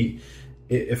try.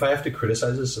 If I have to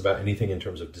criticize this about anything in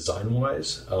terms of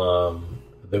design-wise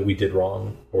that we did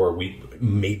wrong, or we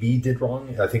maybe did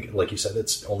wrong, I think, like you said,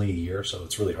 it's only a year, so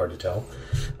it's really hard to tell,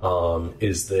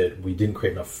 is that we didn't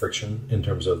create enough friction in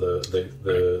terms of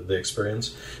the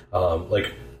experience.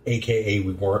 AKA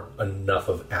we weren't enough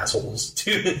of assholes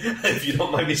to, if you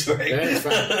don't mind me swearing. Yeah,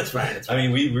 it's fine. I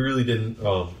mean, we really didn't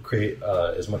create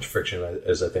as much friction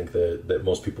as I think that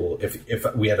most people, if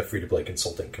we had a free-to-play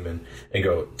consultant come in and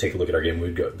go take a look at our game,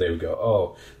 they would go,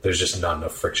 oh, there's just not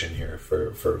enough friction here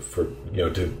for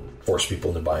to force people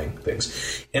into buying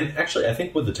things. And actually, I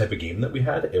think with the type of game that we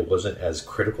had, it wasn't as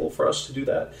critical for us to do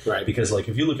that. Right. Because, like,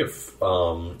 if you look at,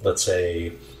 let's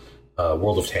say,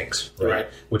 World of Tanks, right?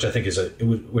 Which I think is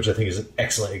an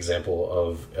excellent example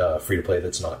of free to play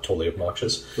that's not totally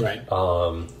obnoxious. Right.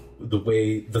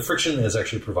 The friction is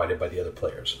actually provided by the other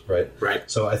players, right? Right.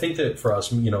 So I think that for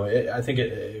us, I think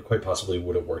it quite possibly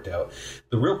would have worked out.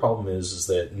 The real problem is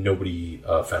that nobody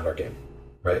found our game.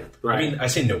 Right. I mean, I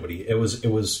say nobody. It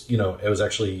was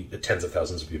actually tens of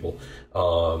thousands of people.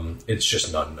 It's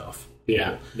just not enough.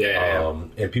 Yeah.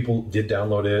 And people did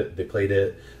download it. They played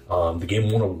it. The game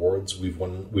won awards. We've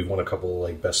won a couple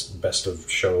like best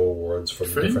of show awards from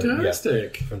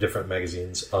different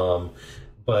magazines.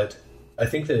 But I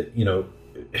think that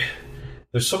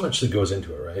there's so much that goes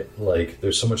into it, right? Like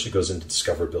there's so much that goes into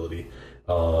discoverability.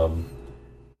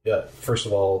 First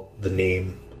of all, the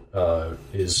name.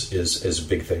 Is a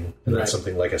big thing, and that's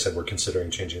something. Like I said, we're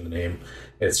considering changing the name.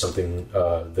 It's something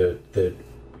that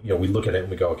we look at it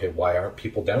and we go, okay, why aren't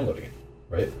people downloading it?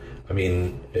 Right? I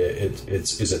mean,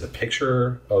 is it the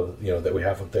picture of that we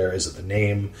have up there? Is it the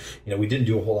name? We didn't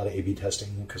do a whole lot of A/B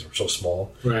testing because we're so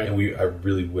small, right? And I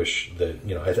really wish that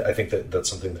I think that that's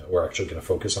something that we're actually going to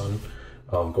focus on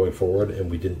going forward,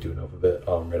 and we didn't do enough of it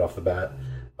right off the bat.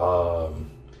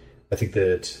 I think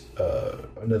that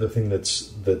another thing that's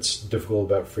difficult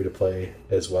about free to play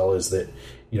as well is that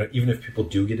even if people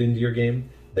do get into your game,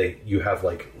 you have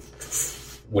like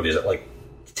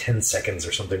 10 seconds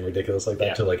or something ridiculous like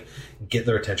that to like get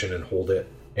their attention and hold it,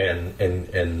 and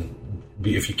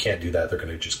if you can't do that, they're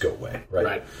going to just go away,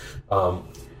 right?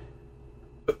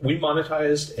 We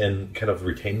monetized and kind of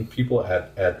retained people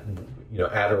at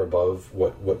or above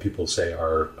what people say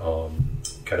are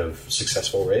kind of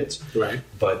successful rates, right?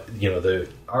 But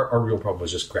our real problem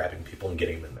was just grabbing people and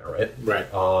getting them in there, right?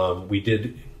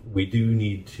 We do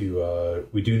need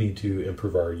to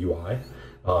improve our UI,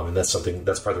 and that's part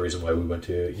of the reason why we went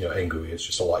to Ngui. It's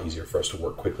just a lot easier for us to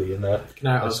work quickly in that. Can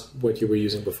I ask what you were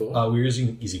using before? We were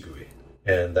using EasyGUI,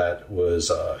 and that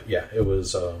was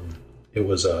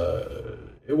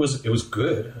it was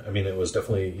good. I mean, it was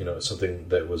definitely something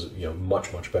that was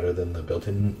much better than the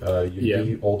built-in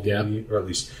Unity, old Unity, or at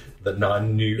least the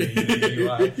non-new Unity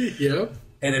UI. Yeah.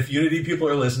 And if Unity people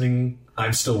are listening,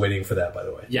 I'm still waiting for that, by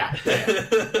the way. Yeah.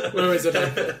 What was it?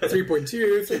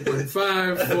 3.2,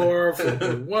 3.5, 4,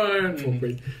 4.1, 4.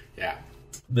 Yeah.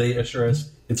 They assure us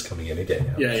it's coming any day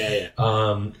now. Yeah.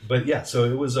 But yeah, so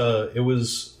it was it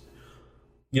was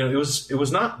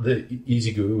not the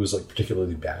EasyGUI was like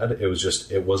particularly bad. It was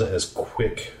just it wasn't as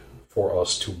quick for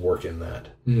us to work in that.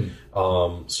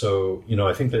 So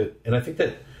I think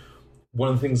that one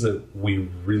of the things that we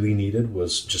really needed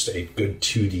was just a good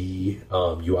 2D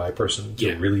UI person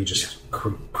to really just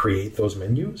create those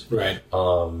menus. Right.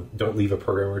 Don't leave a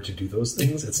programmer to do those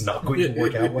things. It's not going to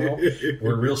work out well.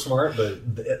 We're real smart, but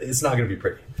it's not going to be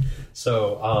pretty.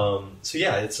 So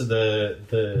yeah, it's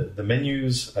the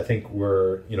menus. I think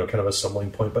were kind of a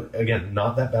stumbling point, but again,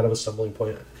 not that bad of a stumbling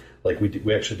point. Like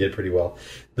we actually did pretty well.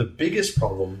 The biggest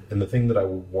problem, and the thing that I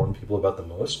would warn people about the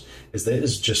most, is that it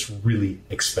is just really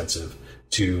expensive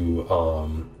to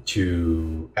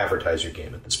advertise your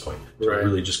game at this point. To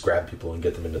really just grab people and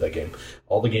get them into that game.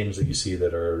 All the games that you see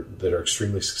that are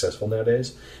extremely successful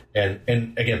nowadays, and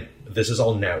again, this is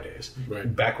all nowadays.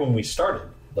 Right. Back when we started,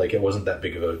 like it wasn't that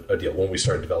big of a deal. When we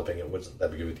started developing, it wasn't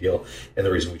that big of a deal. And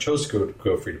the reason we chose to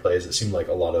go free to play is it seemed like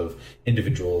a lot of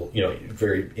individual,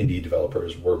 very indie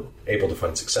developers were able to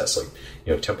find success, like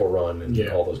Temple Run and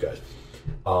all those guys.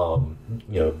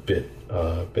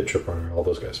 Bit Trip Runner, all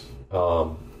those guys.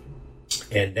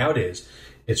 And nowadays,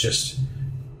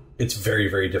 it's very,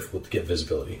 very difficult to get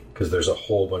visibility because there's a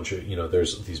whole bunch of,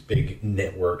 there's these big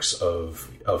networks of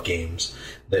games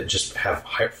that just have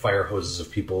fire hoses of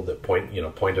people that point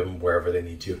them wherever they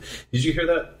need to. Did you hear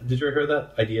that? Did you ever hear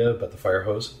that idea about the fire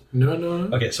hose? No.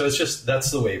 Okay, so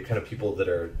that's the way kind of people that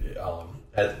are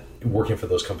working for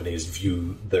those companies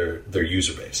view their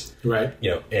user base. Right.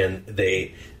 And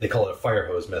they call it a fire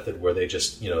hose method where they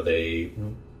just,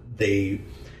 they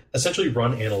essentially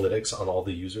run analytics on all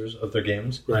the users of their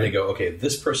games. Right. And they go, okay,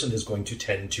 this person is going to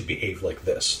tend to behave like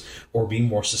this or be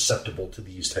more susceptible to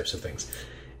these types of things.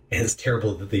 And it's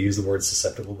terrible that they use the word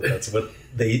susceptible, but that's what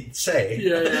they say.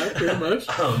 Yeah, pretty much.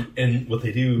 And what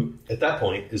they do at that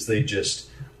point is they just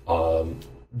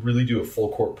really do a full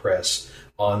court press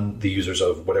on the users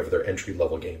of whatever their entry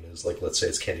level game is. Like, let's say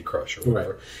it's Candy Crush or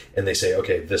whatever. Right. And they say,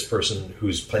 okay, this person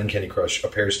who's playing Candy Crush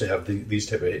appears to have these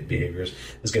type of behaviors,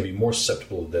 is going to be more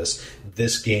susceptible to this.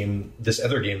 This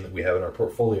other game that we have in our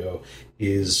portfolio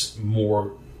is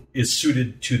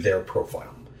suited to their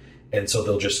profile. And so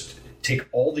they'll just take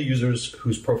all the users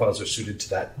whose profiles are suited to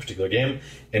that particular game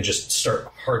and just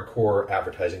start hardcore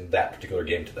advertising that particular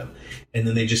game to them. And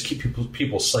then they just keep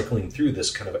people cycling through this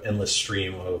kind of endless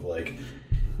stream of like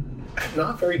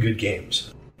not very good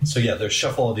games. So yeah, they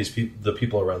shuffle all these the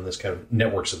people around this kind of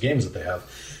networks of games that they have.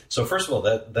 So first of all,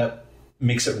 that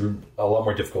makes it a lot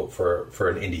more difficult for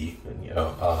an indie,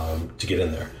 to get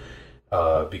in there,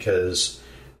 because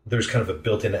there's kind of a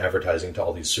built-in advertising to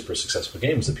all these super successful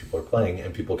games that people are playing,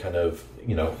 and people kind of,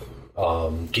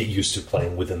 get used to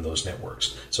playing within those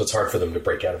networks. So it's hard for them to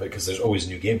break out of it because there's always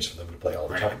new games for them to play all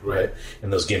the time, right?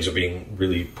 And those games are being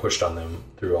really pushed on them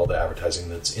through all the advertising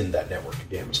that's in that network of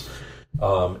games.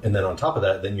 And then on top of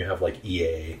that, then you have like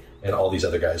EA and all these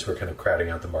other guys who are kind of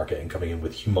crowding out the market and coming in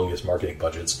with humongous marketing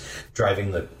budgets,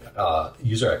 driving the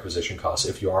user acquisition costs,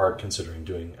 if you are considering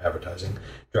doing advertising,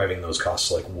 driving those costs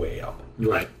like way up.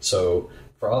 Right. So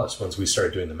for us, once we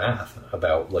started doing the math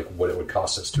about like what it would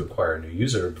cost us to acquire a new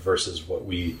user versus what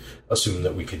we assume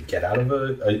that we could get out of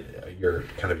your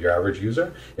average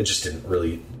user, it just didn't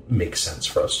really make sense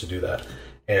for us to do that.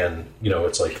 And,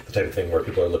 it's like the type of thing where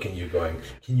people are looking at you going,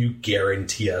 can you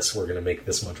guarantee us we're going to make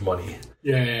this much money?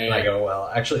 Yeah. And I go,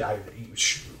 well, actually, I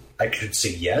could say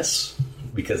yes,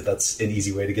 because that's an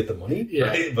easy way to get the money. Yeah.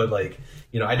 Right? But like,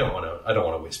 I don't want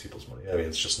to waste people's money. I mean,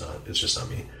 it's just not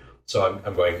me. So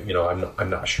I'm going, I'm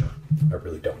not sure. I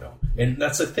really don't know. And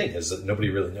that's the thing, is that nobody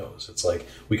really knows. It's like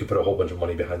we could put a whole bunch of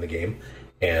money behind the game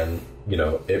and,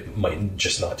 it might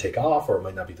just not take off, or it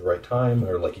might not be the right time.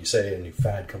 Or like you say, a new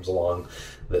fad comes along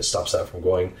that stops that from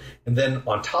going. And then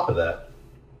on top of that,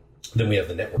 then we have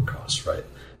the network costs, right?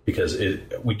 Because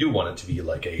we do want it to be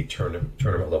like a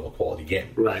tournament level quality game.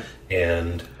 Right.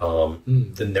 And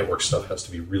the network stuff has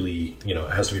to be really,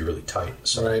 it has to be really tight.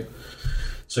 So. Right.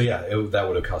 So yeah, that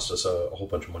would have cost us a whole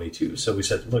bunch of money too. So we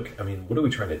said, look, I mean, what are we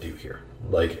trying to do here?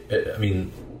 Like, I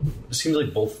mean, it seems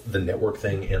like both the network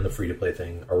thing and the free-to-play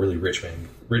thing are really rich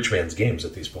man's games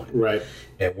at this point. Right.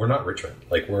 And we're not rich men.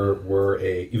 Like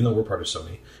even though we're part of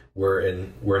Sony, we're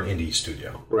an indie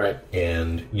studio. Right.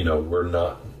 And,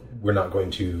 we're not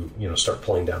going to, start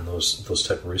pulling down those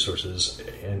type of resources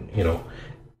and,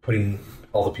 putting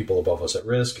all the people above us at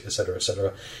risk, et cetera, et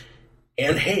cetera.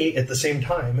 And hey, at the same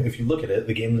time, if you look at it,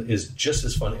 the game is just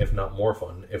as fun, if not more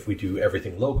fun, if we do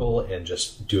everything local and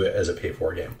just do it as a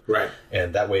pay-for game. Right.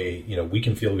 And that way, we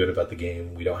can feel good about the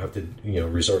game. We don't have to,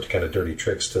 resort to kind of dirty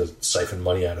tricks to siphon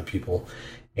money out of people.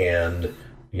 And,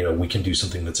 we can do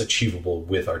something that's achievable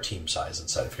with our team size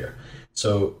inside of here.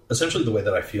 So essentially the way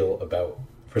that I feel about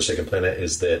Forsaken Planet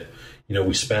is that,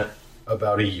 we spent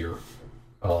about a year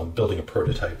building a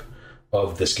prototype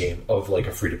of this game, of like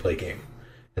a free-to-play game.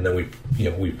 And then we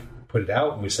put it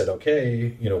out and we said, okay,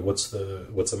 what's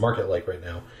the market like right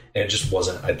now? And it just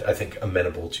wasn't, I think,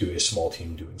 amenable to a small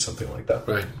team doing something like that.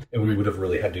 Right. And we would have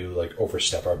really had to like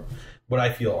overstep what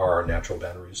I feel are our natural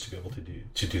boundaries to be able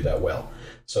to do that well.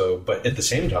 So, but at the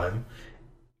same time,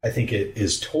 I think it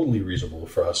is totally reasonable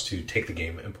for us to take the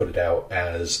game and put it out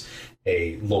as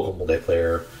a local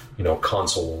multiplayer,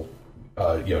 console,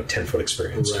 10-foot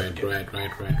experience. Right.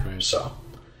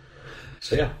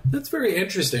 So yeah, that's very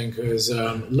interesting because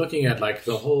looking at like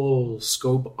the whole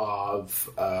scope of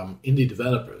indie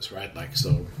developers, right? Like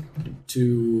so,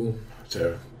 two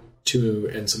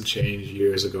and some change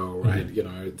years ago, right?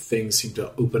 Mm-hmm. Things seem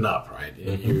to open up, right?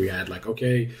 Mm-hmm. You had like,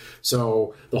 okay,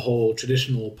 so the whole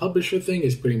traditional publisher thing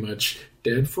is pretty much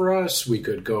dead for us. We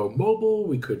could go mobile.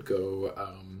 We could go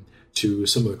to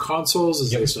some of the consoles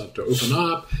as they start to open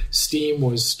up. Steam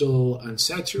was still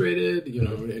unsaturated,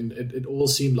 and it all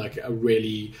seemed like a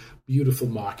really beautiful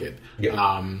market. Yep.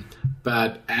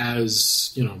 But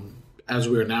as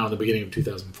we're now in the beginning of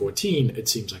 2014, it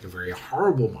seems like a very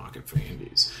horrible market for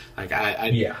indies. Like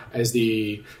as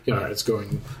the it's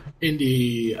going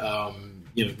indie.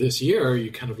 This year,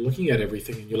 you're kind of looking at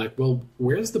everything and you're like, well,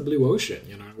 where's the blue ocean?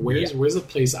 Where's the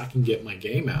place I can get my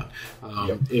game out?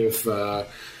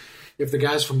 If the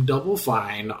guys from Double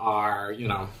Fine are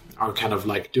kind of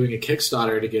like doing a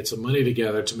Kickstarter to get some money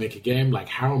together to make a game, like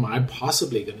how am I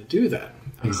possibly going to do that?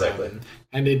 Exactly.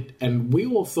 And we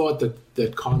all thought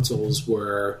that consoles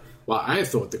were well, I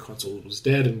thought the console was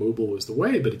dead and mobile was the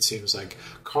way, but it seems like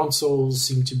consoles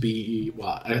seem to be,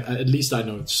 well, at least I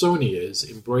know Sony is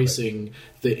embracing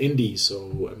the indie,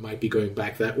 so it might be going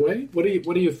back that way. What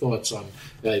are your thoughts on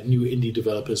new indie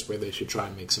developers where they should try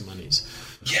and make some monies?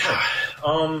 Yeah,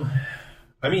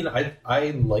 I mean,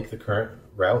 I like the current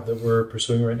route that we're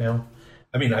pursuing right now.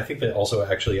 I mean, I think that also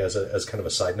actually, as kind of a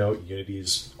side note, Unity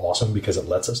is awesome because it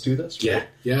lets us do this. Right?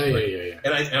 Yeah.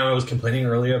 And I was complaining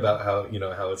earlier about how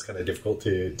it's kind of difficult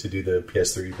to do the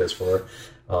PS3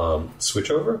 PS4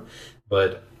 switch over,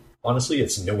 but honestly,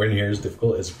 it's nowhere near as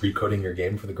difficult as recoding your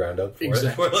game from the ground up.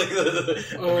 Exactly.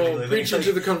 Preaching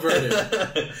to the converted.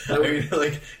 I mean,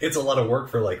 like, it's a lot of work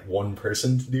for like one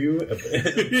person to do,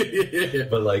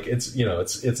 but like it's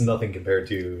nothing compared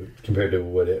to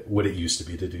what it used to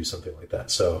be to do something like that.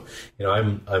 So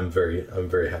I'm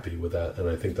very happy with that, and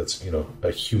I think that's a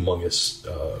humongous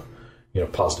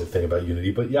positive thing about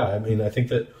Unity. But yeah, I mean, I think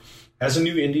that as a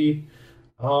new indie,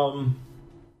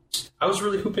 I was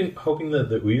really hoping that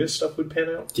the Ouya stuff would pan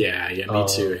out. Yeah, me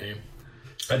too. Hey?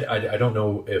 I don't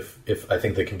know if I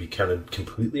think they can be counted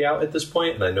completely out at this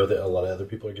point, and I know that a lot of other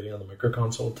people are getting on the micro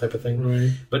console type of thing.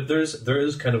 Right. But there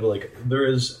is kind of like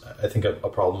I think a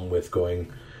problem with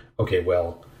going, okay,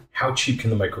 well, how cheap can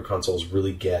the micro consoles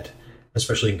really get,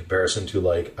 especially in comparison to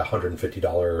like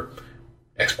 $150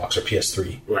 Xbox or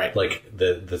PS3, right? Like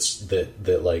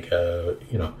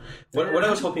what I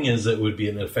was hoping is that it would be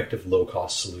an effective low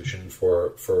cost solution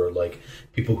for like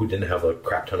people who didn't have a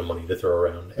crap ton of money to throw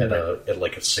around at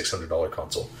like a $600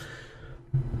 console.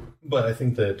 But I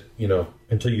think that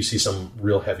until you see some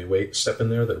real heavyweight step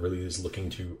in there that really is looking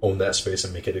to own that space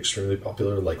and make it extremely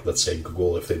popular, like let's say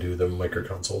Google if they do the micro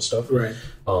console stuff, right?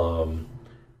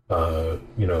 I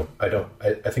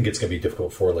think it's going to be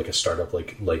difficult for like a startup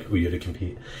like Ouya to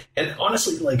compete. And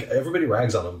honestly, like everybody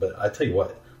rags on them, but I tell you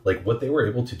what, like what they were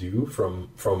able to do from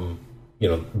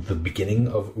the beginning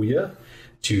of Ouya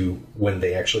to when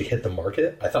they actually hit the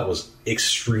market, I thought was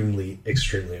extremely,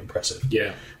 extremely impressive.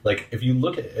 Yeah. Like if you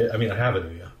look at it, I mean, I have an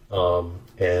Ouya,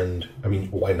 and I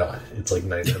mean, why not? It's like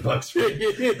 $99, right?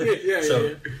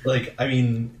 So, like, I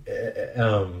mean,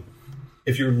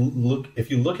 if you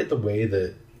look at the way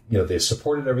that they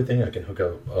supported everything. I can hook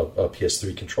a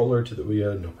PS3 controller to the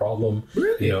Ouya, no problem.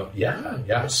 Really?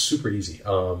 Yeah, super easy.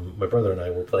 My brother and I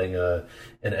were playing an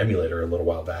emulator a little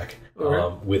while back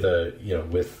with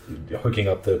hooking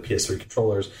up the PS3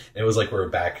 controllers, and it was like we were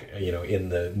back, in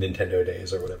the Nintendo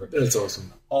days or whatever. That's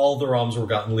awesome. All the ROMs were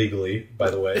gotten legally, by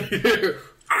the way.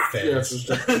 Fans.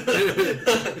 So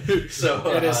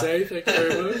NSA, thank you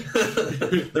very much.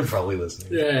 They're probably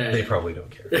listening. Yeah. They probably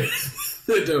don't care.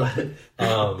 They don't.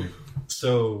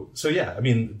 So yeah, I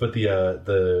mean, but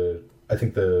I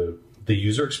think the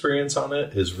user experience on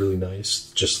it is really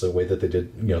nice. Just the way that they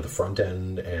did, the front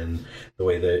end and the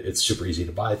way that it's super easy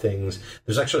to buy things.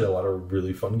 There's actually a lot of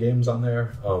really fun games on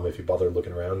there. If you bother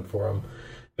looking around for them.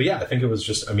 But yeah, I think it was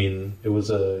just. I mean, it was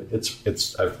I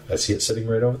see it sitting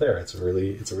right over there. It's a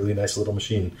really nice little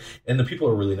machine, and the people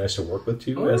are really nice to work with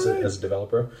too as a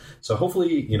developer. So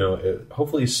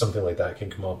hopefully something like that can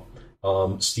come up.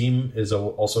 Steam is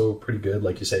also pretty good.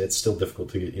 Like you say, it's still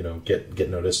difficult to get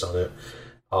noticed on it.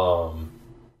 One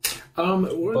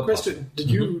question: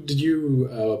 Did you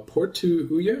port to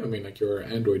Ouya? I mean, like your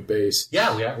Android base?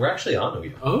 Yeah, we're actually on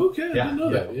Ouya. Oh, okay, I didn't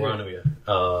know that. We're on Ouya.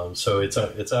 So it's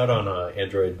out on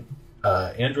Android,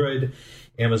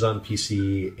 Amazon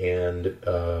PC, and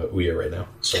Ouya right now.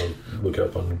 So look it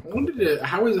up on.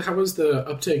 How was the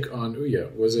uptake on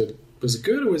Ouya? Was it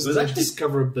good, or was the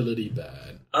discoverability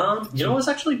bad? It was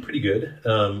actually pretty good.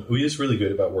 Ouya is really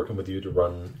good about working with you to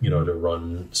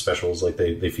run specials. Like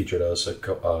they featured us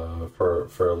for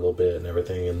a little bit and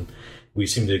everything, and we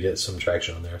seem to get some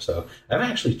traction on there. So I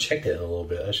haven't actually checked it in a little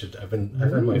bit. I've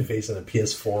had my face in a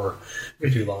PS4 for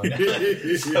too long. But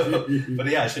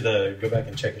yeah, I should go back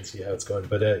and check and see how it's going.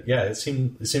 But yeah, it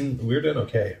seemed we were doing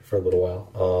okay for a little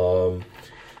while.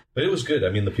 But it was good.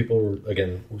 I mean, the people were,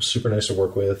 again, super nice to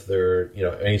work with. They're,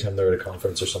 anytime they're at a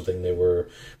conference or something, they were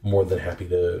more than happy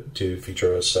to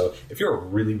feature us. So if you're a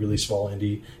really, really small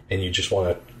indie and you just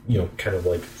want to, kind of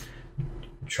like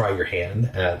try your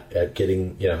hand at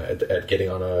getting, at getting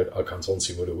on a console and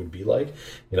see what it would be like,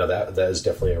 that is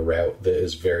definitely a route that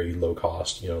is very low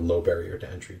cost, low barrier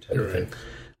to entry type of thing.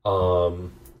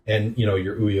 And,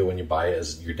 your Ouya, when you buy it,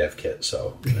 is your dev kit.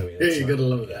 So, I mean, you gotta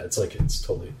love that. It's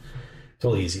totally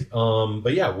easy.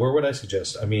 But yeah, where would I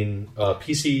suggest? I mean,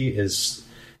 PC is,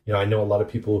 I know a lot of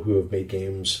people who have made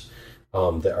games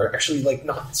that are actually like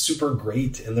not super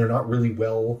great, and they're not really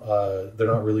well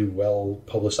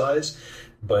publicized.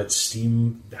 but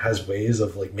Steam has ways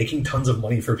of like making tons of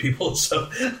money for people. So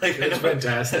like, It's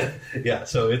fantastic. yeah,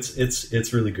 so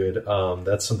it's really good.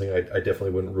 That's something I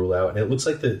definitely wouldn't rule out. And it looks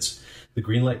like the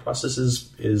green light process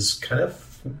is kind of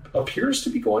appears to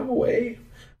be going away.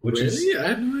 Which really? I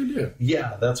had no idea.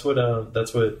 Yeah, that's what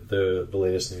the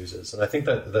latest news is, and I think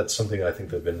that's something I think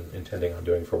they've been intending on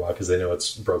doing for a while because they know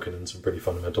it's broken in some pretty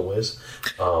fundamental ways.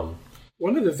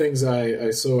 One of the things I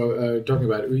saw talking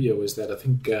about Ouya was that I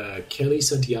think Kelly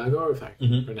Santiago, if I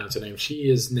can pronounce her name,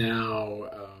 she's now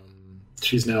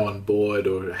on board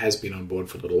or has been on board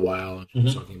for a little while. And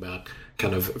she's talking about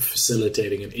kind of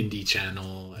facilitating an indie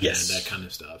channel and that kind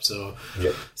of stuff. So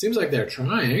it seems like they're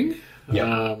trying.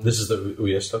 Yeah, this is the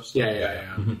Ouya stuff.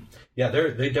 Yeah. Yeah,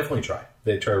 they definitely try.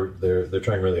 They're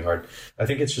trying really hard. I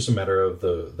think it's just a matter of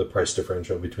the price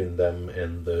differential between them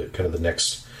and the kind of the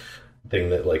next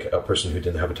thing that like a person who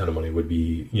didn't have a ton of money would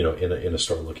be, in a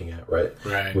store looking at, right?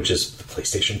 Which is the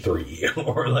PlayStation 3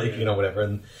 or like whatever.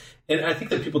 And I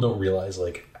think that people don't realize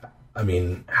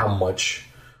how much.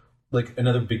 Like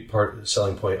another big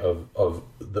selling point of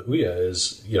the Ouya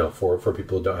is, for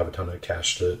people who don't have a ton of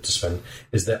cash to spend,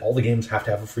 is that all the games have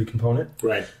to have a free component.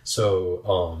 Right.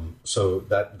 So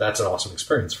that's an awesome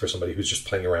experience for somebody who's just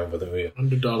playing around with an Ouya.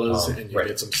 $100 and you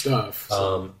get some stuff.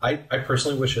 So. I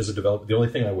personally wish as a developer, the only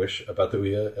thing I wish about the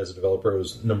Ouya as a developer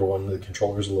was, number one, the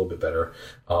controller is a little bit better,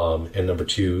 and number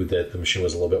two, that the machine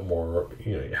was a little bit more,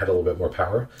 had a little bit more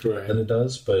power than it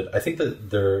does. But I think that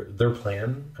their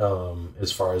plan,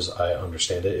 as far as I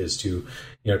understand it, is to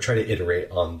try to iterate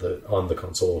on the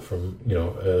console from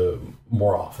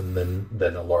more often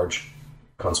than a large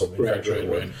console manufacturer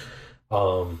would.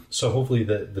 So hopefully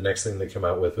the next thing they come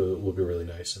out with will be really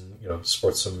nice and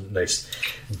sports some nice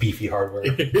beefy hardware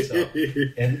so,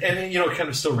 and kind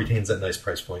of still retains that nice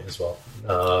price point as well.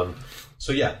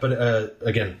 So yeah, but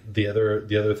again, the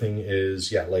other thing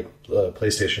is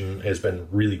PlayStation has been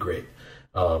really great.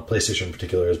 PlayStation in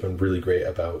particular has been really great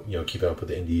about keeping up with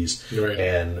the indies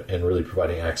and really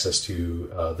providing access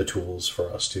to the tools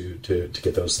for us to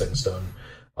get those things done.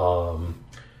 I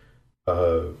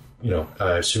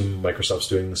assume Microsoft's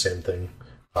doing the same thing.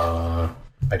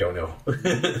 I don't know.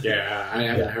 Yeah, I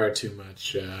haven't heard too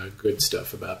much good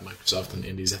stuff about Microsoft and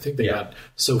indies. I think they got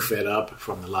so fed up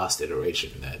from the last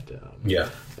iteration that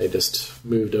they just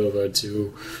moved over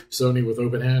to Sony with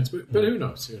open hands. But who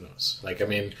knows? Who knows? We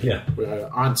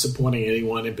aren't supporting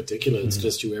anyone in particular. It's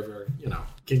just whoever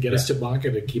can get us to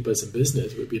market and keep us in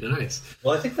business would be nice.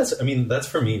 Well, I think that's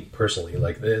for me personally.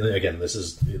 Again, this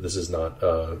is not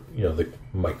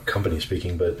my company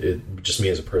speaking, but just me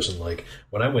as a person. Like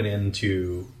when I went in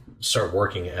to start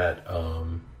working at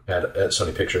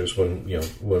Sony Pictures when we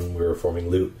were forming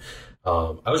Loot,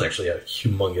 I was actually a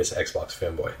humongous Xbox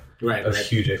fanboy. Right, I was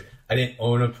huge. I didn't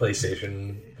own a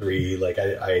PlayStation 3.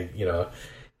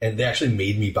 And they actually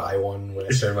made me buy one when I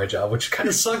started my job, which kind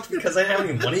of sucked because I didn't have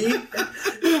any money. And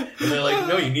they're like,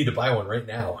 no, you need to buy one right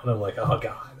now. And I'm like, oh,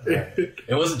 God. All right.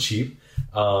 It wasn't cheap.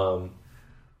 I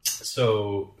was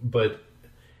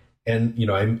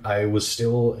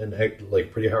still an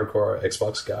pretty hardcore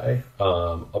Xbox guy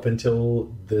up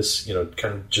until this,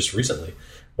 kind of just recently.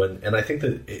 And I think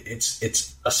that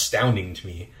it's astounding to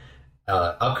me.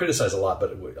 I'll criticize a lot,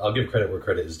 but I'll give credit where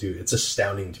credit is due. It's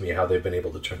astounding to me how they've been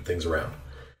able to turn things around.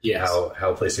 Yes.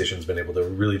 How PlayStation's been able to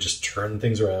really just turn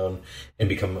things around and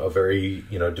become a very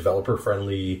developer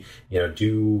friendly,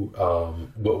 do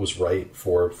what was right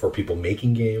for people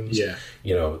making games. Yeah.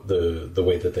 The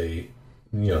way that they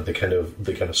they kind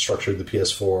of structured the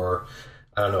PS4.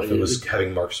 I don't know if it was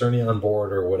having Mark Cerny on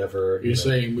board or whatever. You're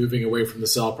saying moving away from the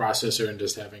cell processor and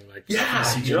just having making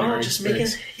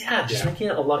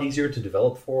it a lot easier to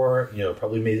develop for.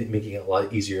 Probably making it a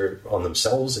lot easier on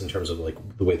themselves in terms of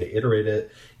the way they iterate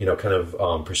it. Kind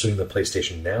of pursuing the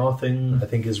PlayStation Now thing. I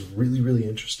think is really, really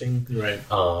interesting. Right.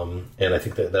 And I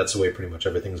think that's the way pretty much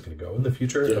everything's going to go in the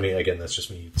future. Yeah. I mean, again, that's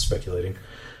just me speculating.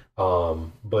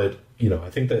 But I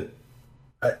think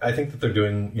that they're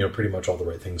doing, pretty much all the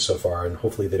right things so far, and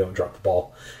hopefully they don't drop the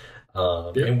ball.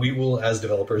 And we will, as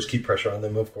developers, keep pressure on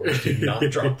them, of course, to not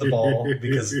drop the ball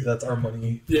because that's our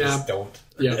money. Just don't.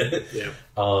 Yeah.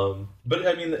 But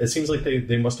I mean, it seems like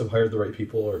they must have hired the right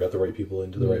people or got the right people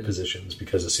into the right positions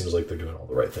because it seems like they're doing all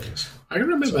the right things. I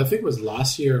remember, I think it was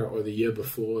last year or the year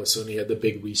before, Sony had the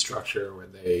big restructure where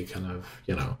they kind of,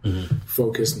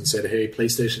 focused and said, hey,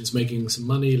 PlayStation's making some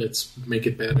money, let's make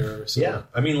it better. So, yeah.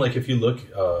 I mean, if you look,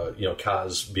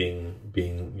 Kaz being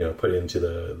put into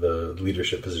the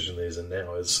leadership position that he's in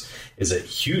now is a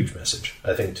huge message,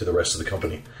 I think, to the rest of the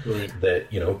company. Right.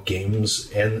 That,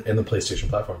 games and the PlayStation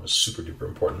platform is super duper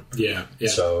important. Yeah, yeah.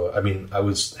 So, I mean, I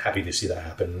was happy to see that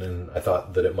happen, and I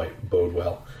thought that it might bode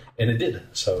well, and it did.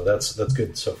 So that's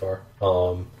good so far.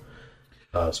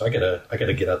 So I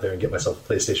gotta get out there and get myself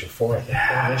a PlayStation 4. I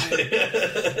think.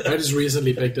 I just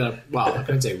recently picked up. Well, I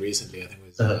couldn't say recently. I think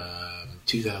it was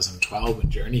 2012 when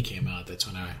Journey came out. That's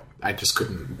when I just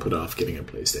couldn't put off getting a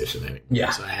PlayStation anymore.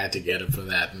 Yeah. So I had to get it for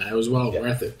that, and it was well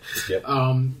worth it. Yep.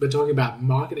 But talking about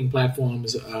marketing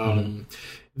platforms,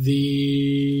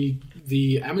 the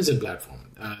Amazon platform.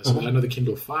 So I know the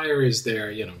Kindle Fire is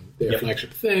their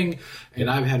flagship thing, and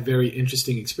I've had very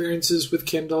interesting experiences with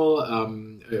Kindle.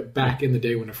 Back in the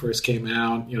day when it first came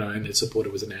out, and it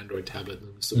supported with an Android tablet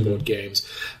and support games.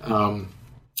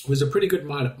 It was a pretty good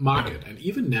market, and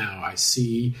even now I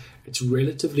see it's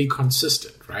relatively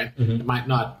consistent, right? It might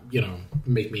not,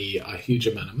 make me a huge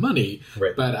amount of money,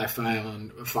 right. but I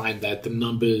find that the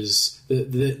numbers,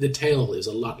 the tail is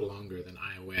a lot longer than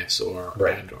iOS or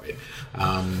right. Android.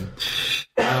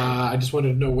 I just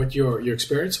wanted to know what your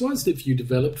experience was. If you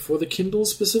developed for the Kindle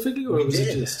specifically, or was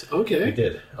it just okay? We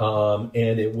did,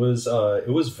 and it was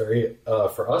very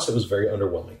for us. It was very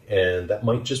underwhelming, and that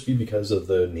might just be because of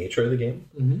the nature of the game,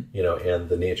 and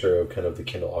the nature of kind of the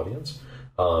Kindle audience,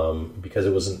 because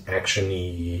it was an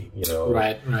actiony,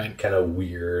 right, kind of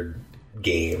weird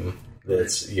game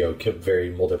that's very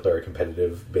multiplayer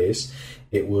competitive based.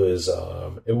 It was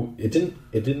it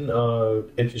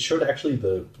showed actually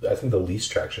I think the least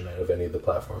traction out of any of the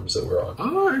platforms that we're on.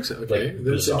 Oh, okay,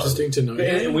 that's interesting to know.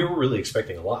 And we were really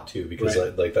expecting a lot too, because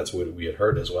like that's what we had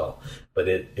heard as well. But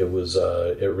it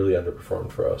really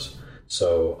underperformed for us.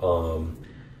 So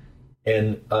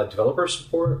and developer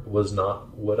support was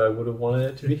not what I would have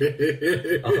wanted it to be.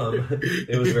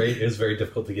 It was very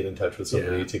difficult to get in touch with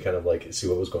somebody to kind of like see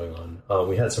what was going on.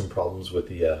 We had some problems with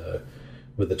the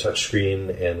touchscreen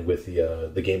and with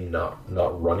the game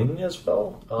not running as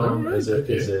well as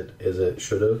it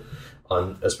should have,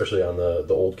 especially on the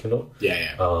old Kindle.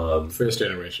 First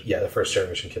generation. Yeah, the first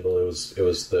generation Kindle. It was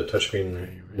the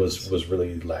touchscreen was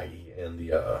really laggy,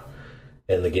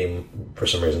 and the game for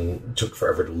some reason took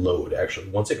forever to load. Actually,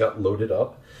 once it got loaded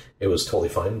up, it was totally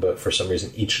fine. But for some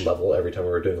reason, each level every time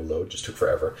we were doing a load just took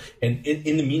forever. And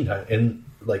in the meantime, in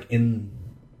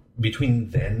between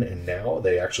then and now,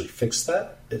 they actually fixed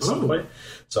that at some point.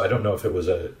 So I don't know if it was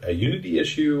a Unity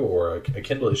issue or a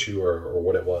Kindle issue or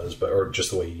what it was, or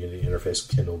just the way Unity interfaced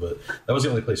with Kindle. But that was the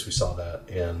only place we saw that.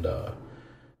 And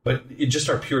but it just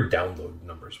our pure download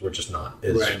numbers were just not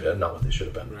not what they should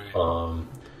have been. Right.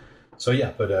 So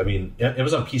yeah, but I mean,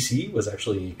 Amazon PC was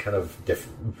actually kind of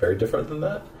very different than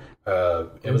that.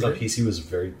 Amazon PC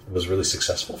was really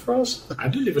successful for us. I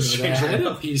didn't even know they had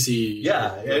a PC.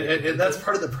 Yeah, and that's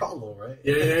part of the problem, right?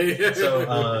 Yeah.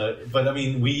 So, but I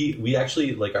mean, we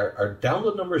actually like our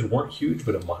download numbers weren't huge,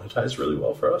 but it monetized really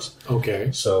well for us.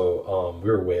 Okay. So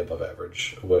we were way above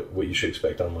average. What you should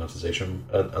expect on monetization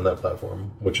on that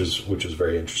platform, which is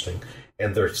very interesting.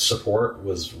 And their support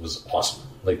was awesome.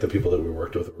 Like the people that we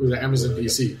worked with were the Amazon really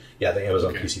PC. Good. Yeah, the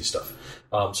Amazon PC stuff.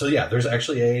 So yeah, there's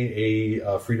actually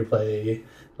a free to play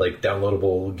like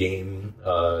downloadable game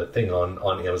thing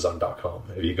on Amazon.com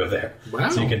if you go there. Wow.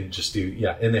 So you can just do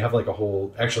and they have like a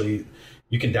whole. Actually,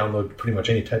 you can download pretty much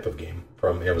any type of game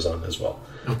from Amazon as well.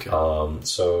 Okay.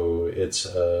 So it's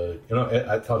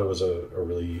I thought it was a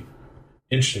really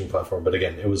interesting platform, but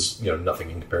again, it was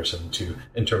nothing in comparison to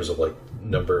in terms of like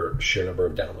sheer number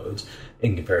of downloads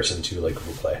in comparison to like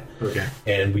Google Play. Okay.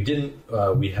 And we didn't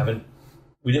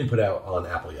put out on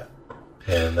Apple yet,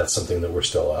 and that's something that we're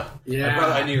still. I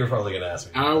knew you were probably going to ask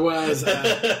me. I was.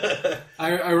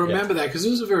 I remember that because it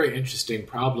was a very interesting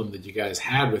problem that you guys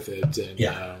had with it, and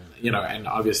and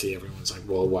obviously everyone's like,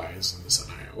 well, why isn't this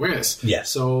on iOS? Yes.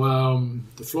 So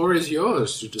the floor is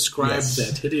yours to describe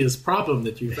that hideous problem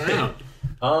that you found.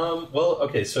 Well,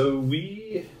 okay, so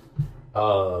we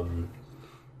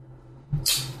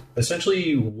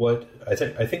essentially what I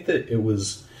think that it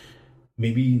was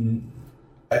maybe.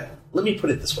 Let me put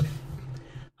it this way.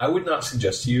 I would not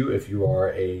suggest to you, if you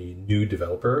are a new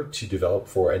developer, to develop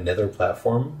for another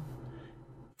platform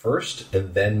first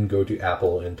and then go to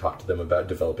Apple and talk to them about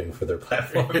developing for their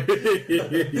platform.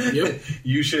 Yep.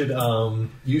 You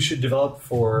should develop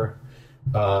for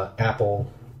Apple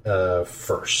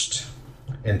first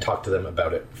and talk to them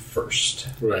about it first,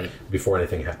 right, before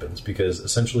anything happens, because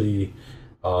essentially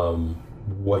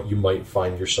what you might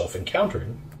find yourself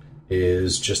encountering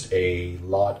is just a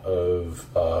lot of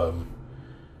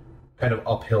kind of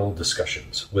uphill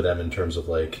discussions with them in terms of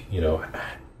like,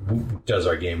 does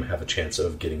our game have a chance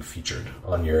of getting featured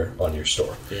on your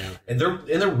store? Yeah. And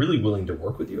they're really willing to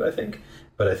work with you, I think.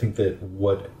 But I think that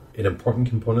what an important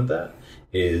component of that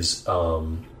is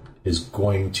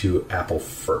going to Apple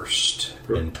first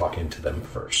and talking to them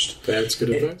first. That's good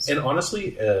advice. And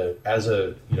honestly, as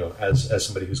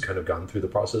somebody who's kind of gone through the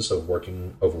process of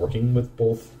working with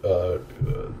both the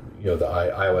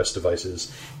iOS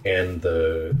devices and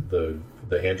the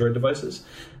Android devices,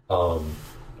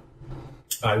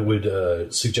 I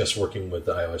would suggest working with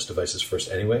the iOS devices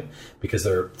first anyway, because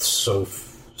there are so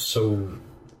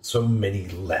many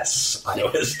less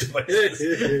iOS devices.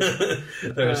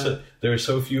 There are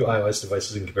so few iOS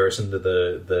devices in comparison to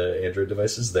the Android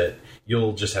devices that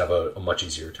you'll just have a much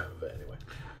easier time of it anyway.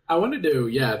 I wanted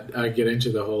to, get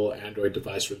into the whole Android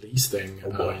device release thing.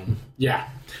 Oh boy.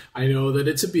 I know that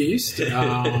it's a beast,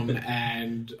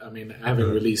 and I mean,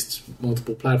 having released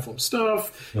multiple platform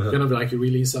stuff, kind of like you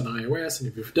release on iOS, and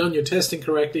if you've done your testing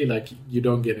correctly, like you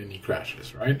don't get any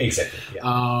crashes, right? Exactly.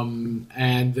 Yeah.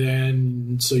 And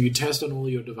then so you test on all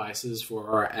your devices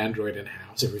for Android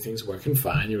in-house, everything's working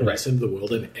fine. You release into the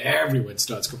world, and everyone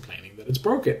starts complaining that it's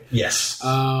broken. Yes.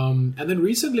 And then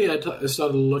recently, I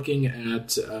started looking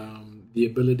at the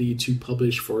ability to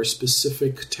publish for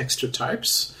specific texture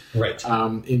types, right?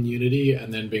 In Unity,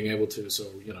 and then being able to,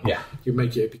 you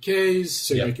make your APKs.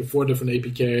 So you make your 4 different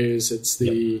APKs. It's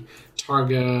the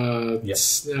Targa,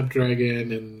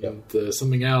 Snapdragon, and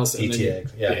something else. And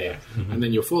ATX, and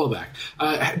then your fallback.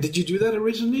 Did you do that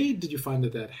originally? Did you find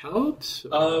that helped?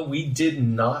 We did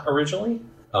not originally.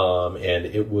 And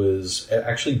it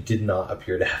actually did not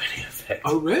appear to have any effect.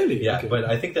 Oh, really? Yeah, okay. But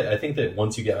I think that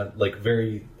once you get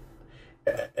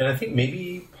and I think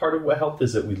maybe part of what helped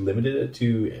is that we limited it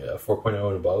to 4.0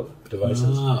 and above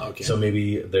devices. Okay. So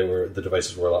maybe the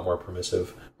devices were a lot more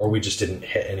permissive, or we just didn't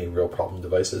hit any real problem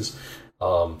devices.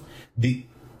 I'll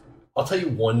tell you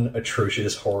one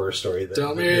atrocious horror story that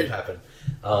did happen.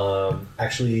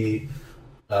 Actually.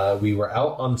 We were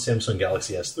out on Samsung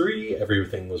Galaxy S3.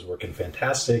 Everything was working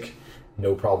fantastic.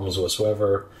 No problems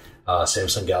whatsoever.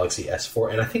 Samsung Galaxy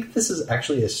S4. And I think this is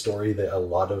actually a story that a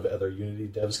lot of other Unity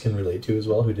devs can relate to as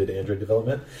well, who did Android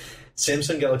development.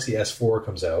 Samsung Galaxy S4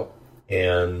 comes out,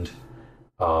 and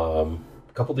a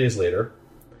couple days later,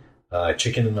 I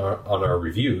check in on our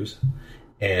reviews,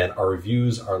 and our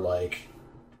reviews are like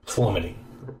plummeting.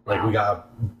 Like, we got a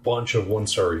bunch of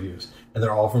 1-star reviews, and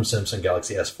they're all from Samsung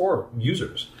Galaxy S4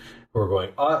 users who are going,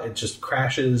 it just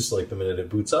crashes like the minute it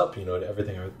boots up, and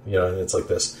everything, and it's like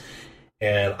this.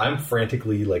 And I'm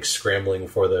frantically like scrambling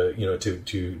for the,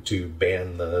 to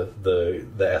ban the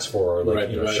S4,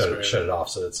 or shut it off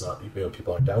so it's not,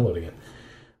 people aren't downloading it.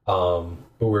 But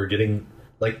we're getting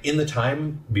like, in the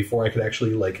time before I could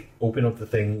actually like open up the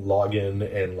thing, log in,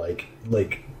 and like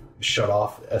shut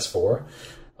off S4.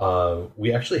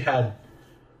 We actually had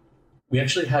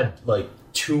like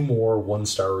 2 more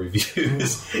 1-star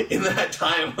reviews in that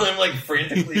time. I'm like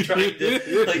frantically trying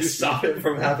to like stop it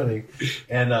from happening,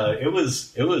 and it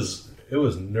was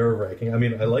nerve-wracking. I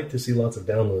mean, I like to see lots of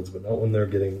downloads, but not when they're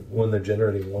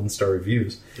generating 1-star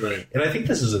reviews. Right. And I think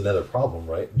this is another problem,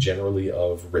 right? Generally,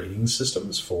 of rating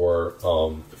systems for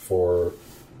I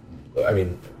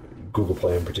mean, Google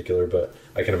Play in particular, but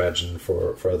I can imagine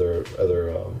for other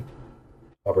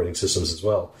operating systems as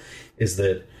well, is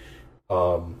that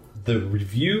the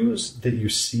reviews that you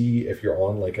see if you're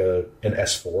on like an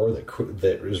S4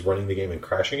 that is running the game and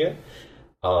crashing it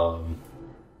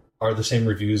are the same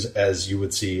reviews as you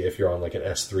would see if you're on like an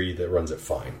S3 that runs it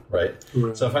fine, right?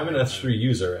 So if I'm an S3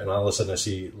 user and all of a sudden I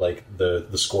see like the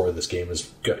score of this game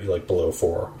is like below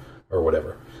 4 or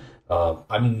whatever,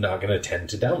 I'm not going to tend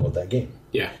to download that game.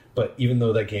 Yeah. But even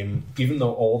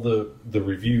though all the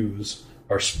reviews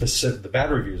are specific, the bad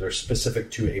reviews are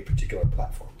specific to a particular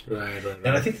platform. Right.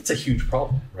 And I think that's a huge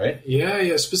problem, right?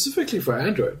 Yeah, specifically for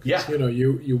Android. Yeah.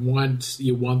 You want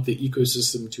the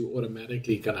ecosystem to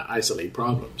automatically kind of isolate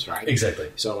problems, right?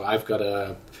 Exactly. So I've got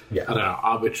I don't know,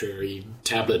 arbitrary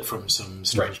tablet from some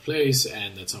strange place,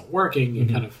 and that's not working.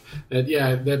 And kind of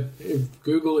if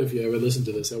Google, if you ever listen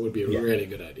to this, that would be a really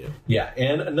good idea. Yeah,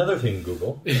 and another thing,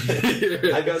 Google,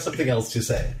 I've got something else to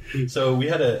say. So we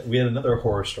had another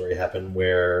horror story happen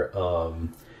where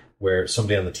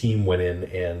somebody on the team went in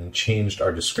and changed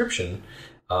our description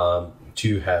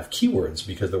to have keywords,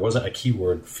 because there wasn't a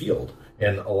keyword field.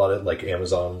 And a lot of, like,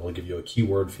 Amazon will give you a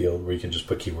keyword field where you can just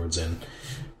put keywords in.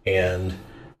 And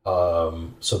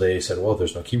so they said, well,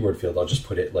 there's no keyword field. I'll just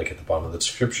put it like at the bottom of the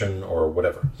description or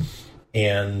whatever.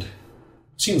 And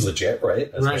seems legit, right?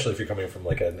 Especially if you're coming from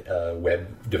like a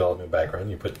web development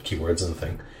background, you put keywords in the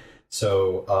thing.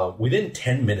 So within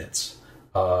 10 minutes,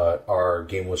 our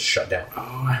game was shut down.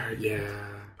 Oh, yeah.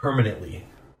 Permanently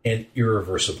and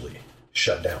irreversibly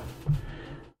shut down.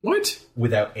 What?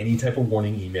 without any type of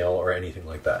warning email or anything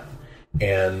like that.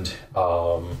 And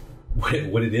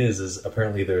what it is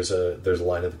apparently there's a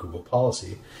line of the Google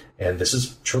policy, and this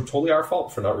is totally our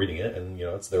fault for not reading it, and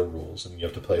it's their rules, and you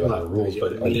have to play by the rules,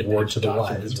 but award to the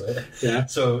wise, right? Yeah.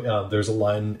 So there's a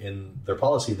line in their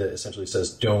policy that essentially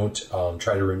says, don't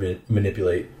try to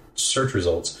manipulate search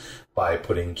results by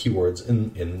putting keywords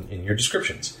in your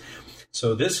descriptions.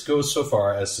 So this goes so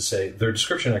far as to say, their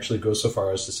description actually goes so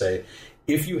far as to say,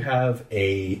 if you have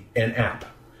an app,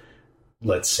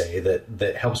 let's say,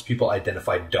 that helps people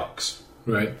identify ducks,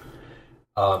 right?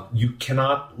 You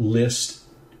cannot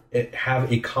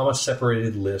have a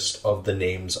comma-separated list of the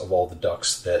names of all the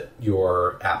ducks that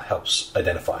your app helps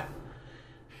identify.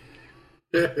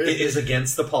 It is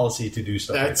against the policy to do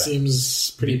stuff like that. That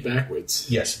seems pretty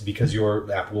backwards. Yes, because your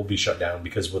app will be shut down,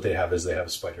 because what they have is they have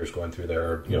spiders going through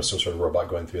there, some sort of robot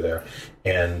going through there,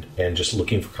 and just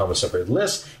looking for comma-separated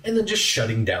lists, and then just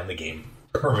shutting down the game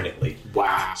permanently.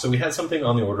 Wow. So we had something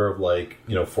on the order of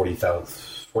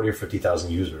 40 or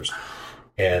 50,000 users.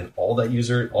 And all the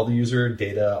user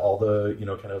data, all the,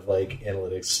 kind of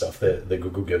analytics stuff that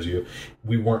Google gives you,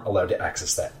 we weren't allowed to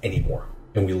access that anymore.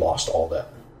 And we lost all that.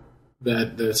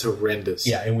 That's horrendous.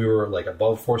 Yeah, and we were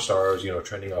above 4 stars,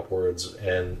 trending upwards,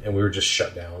 and we were just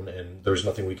shut down, and there was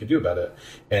nothing we could do about it.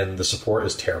 And the support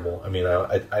is terrible. I mean,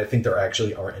 I think there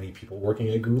actually aren't any people working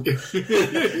at Google. I think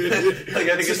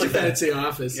it's like that fancy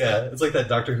office. Yeah, it's like that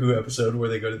Doctor Who episode where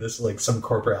they go to this some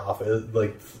corporate office,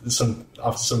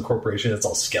 some corporation. It's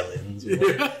all skeletons,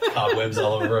 cobwebs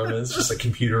all over them. And it's just a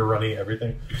computer running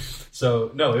everything.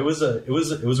 So no, it was a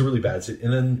really bad.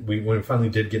 And then when we finally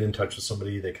did get in touch with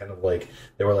somebody, they kind of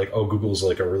they were oh, Google's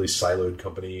a really siloed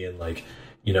company, and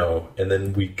and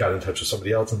then we got in touch with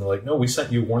somebody else, and they're no, we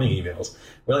sent you warning emails.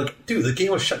 We're dude, the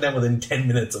game was shut down within 10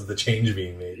 minutes of the change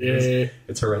being made.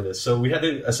 It's horrendous. So we had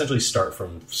to essentially start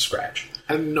from scratch.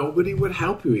 And nobody would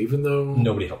help you, even though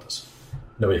nobody helped us.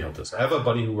 Nobody helped us. I have a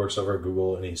buddy who works over at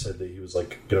Google, and he said that he was going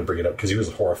to bring it up because he was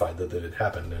horrified that it had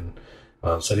happened,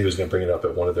 and said he was going to bring it up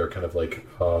at one of their kind of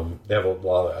they have a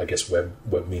lot of, I guess, web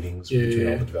meetings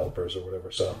between all the developers or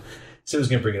whatever. So he was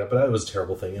going to bring it up, but that was a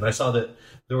terrible thing. And I saw that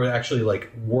there were actually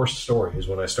worse stories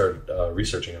when I started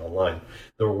researching it online.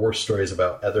 There were worse stories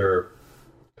about other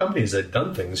companies that had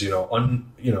done things,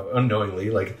 unknowingly,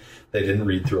 they didn't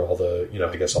read through all the,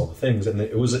 I guess all the things, and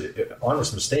it was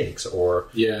honest mistakes or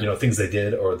things they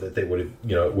did or that they would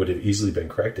have easily been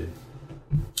corrected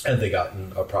had they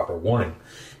gotten a proper warning.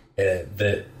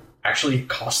 That actually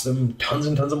cost them tons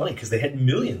and tons of money because they had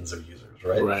millions of users,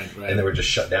 right? Right. And they were just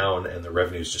shut down, and the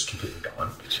revenue's just completely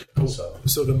gone.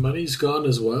 So the money's gone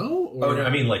as well? Or? Oh, no, I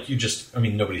mean,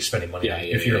 nobody's spending money.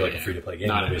 If you're a free-to-play game,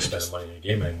 nobody's spending money on a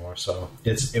game anymore. So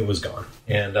it was gone.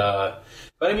 And but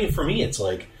I mean, for me, it's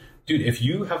dude, if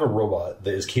you have a robot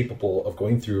that is capable of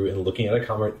going through and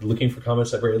looking for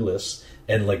comment-separated lists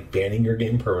and banning your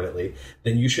game permanently,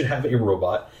 then you should have a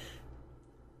robot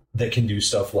that can do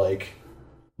stuff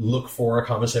look for a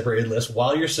comma-separated list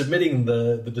while you're submitting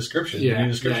the description,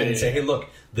 and say, hey, look,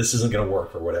 this isn't going to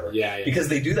work or whatever. Because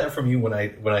they do that from you when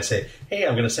I say, hey,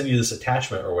 I'm going to send you this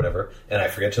attachment or whatever, and I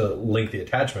forget to link the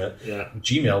attachment.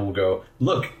 Gmail will go,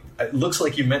 look, it looks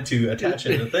like you meant to attach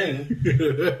in the thing.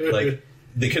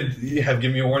 They could have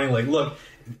given me a warning, look,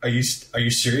 are you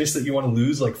serious that you want to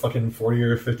lose fucking 40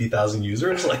 or 50,000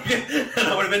 users? And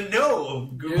I would have been, no,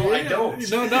 Google, I don't.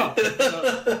 No.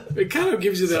 It kind of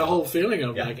gives you that whole feeling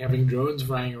of having drones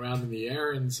flying around in the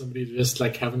air and somebody just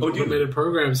having an automated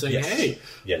program saying, hey,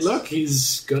 look,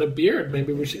 he's got a beard.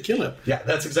 Maybe we should kill him. Yeah,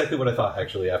 that's exactly what I thought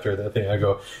actually after that thing. I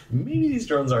go, maybe these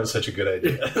drones aren't such a good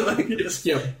idea.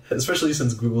 Especially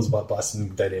since Google's bought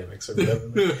Boston Dynamics or whatever.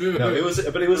 No, it was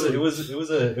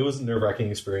a nerve-wracking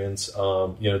experience.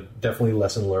 Definitely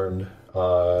lesson learned.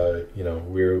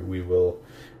 We will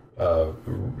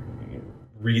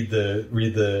read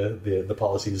the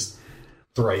policies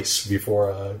thrice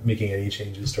before making any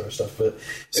changes to our stuff. But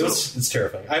it's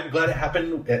terrifying. I'm glad it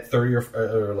happened at 30 or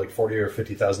 40 or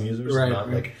 50,000 users, not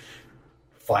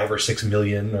 5 or 6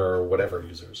 million or whatever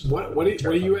users. What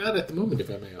are you at the moment, if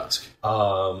I may ask?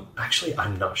 Actually,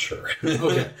 I'm not sure.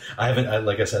 Okay. I haven't,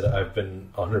 like I said, I've been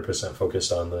 100%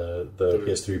 focused on the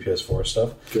PS3, PS4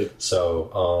 stuff. Good.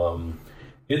 So,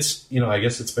 it's, I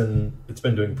guess it's been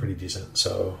doing pretty decent.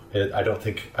 So I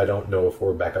don't know if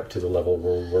we're back up to the level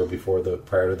where we were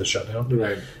prior to the shutdown.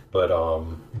 Right. But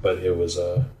it was,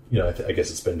 I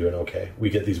guess it's been doing okay. We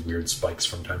get these weird spikes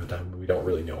from time to time, and we don't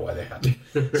really know why they happen.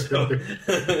 So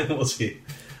we'll see.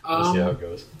 We'll see how it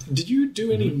goes. Did you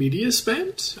do any media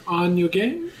spend on your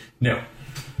game? No.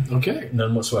 Okay.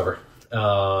 None whatsoever.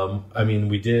 I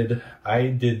mean, I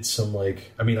did some,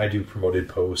 like, I mean, I do promoted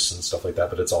posts and stuff like that,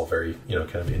 but it's all very,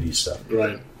 kind of indie stuff.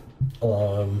 Right.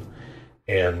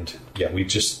 And yeah, we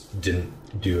just didn't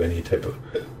do any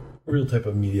real type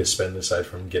of media spend aside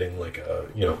from getting like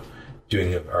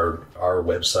doing our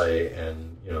website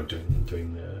and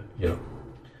doing the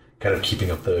kind of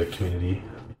keeping up the community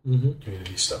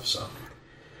stuff. So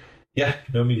yeah,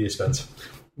 no media spends.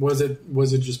 Was it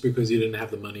just because you didn't have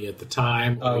the money at the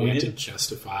time, or you had to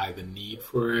justify the need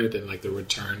for it and like the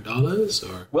return dollars?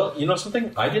 Or well,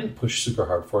 something, I didn't push super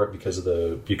hard for it because of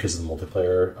the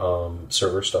multiplayer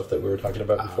server stuff that we were talking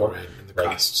about before. Right, and the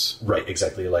costs. Right,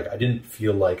 exactly. Like I didn't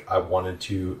feel like I wanted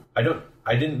to.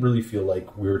 I didn't really feel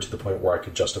like we were to the point where I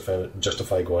could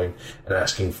justify going and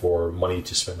asking for money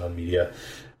to spend on media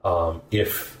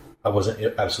if I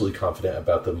wasn't absolutely confident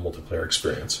about the multiplayer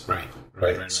experience. Right.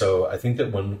 So I think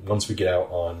that once we get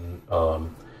out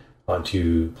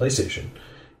onto PlayStation,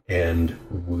 and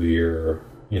we're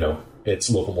it's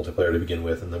local multiplayer to begin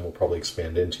with, and then we'll probably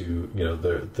expand into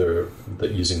the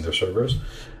using their servers.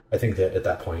 I think that at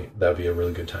that point that would be a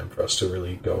really good time for us to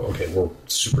really go, okay, we're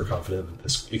super confident that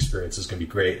this experience is going to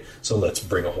be great, so let's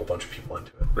bring a whole bunch of people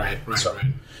into it. Right.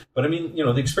 But I mean,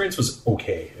 the experience was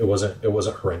okay. It wasn't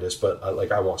horrendous, but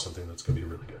I want something that's going to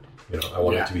be really good. I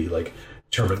want it to be like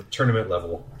tournament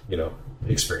level,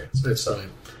 experience. That's fine.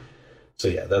 So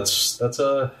yeah, that's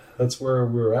where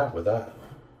we're at with that.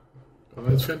 Well,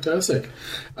 that's fantastic.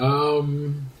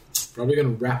 Probably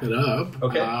going to wrap it up.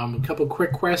 Okay. A couple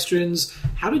quick questions.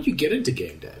 How did you get into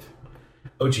game dev?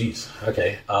 Oh, geez.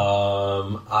 Okay.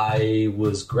 I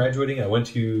was graduating. I went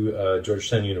to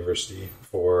Georgetown University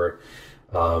for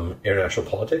international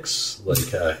politics. I went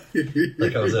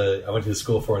to the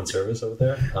School of Foreign Service over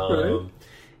there. Right.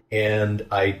 And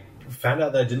I found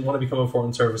out that I didn't want to become a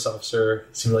foreign service officer.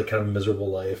 It seemed like kind of a miserable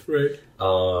life. Right.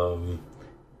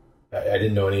 I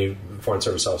didn't know any foreign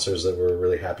service officers that were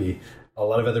really happy. A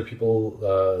lot of other people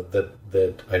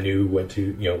that I knew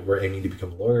were aiming to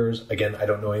become lawyers. Again, I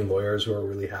don't know any lawyers who are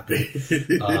really happy.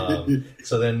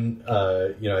 So then,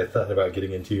 I thought about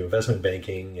getting into investment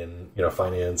banking and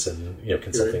finance and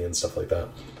consulting and stuff like that.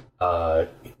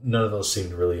 None of those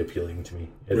seemed really appealing to me.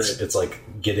 It's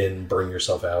like get in, burn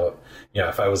yourself out.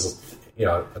 If I was,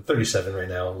 I'm 37 right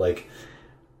now, like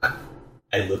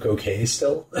I look okay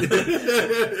still. Like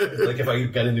if I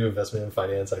got into investment and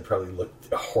finance, I'd probably look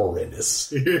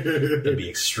horrendous and be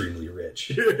extremely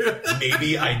rich.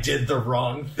 Maybe I did the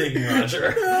wrong thing,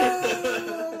 Roger.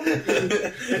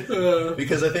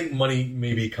 Because I think money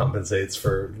maybe compensates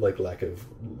for like lack of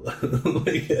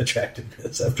like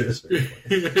attractiveness after a certain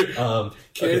point.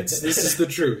 Kids, this is the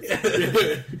truth.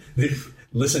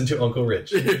 Listen to Uncle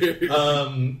Rich.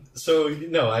 So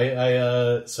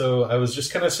I was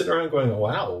just kind of sitting around going,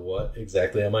 wow, what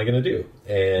exactly am I going to do?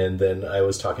 And then I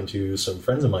was talking to some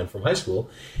friends of mine from high school,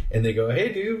 and they go,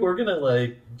 hey, dude, we're going to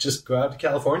like just go out to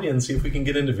California and see if we can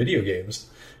get into video games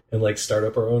and like start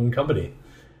up our own company.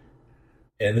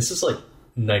 And this is like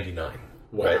 99.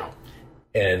 Wow. Right?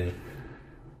 And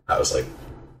I was like,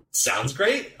 sounds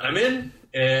great. I'm in.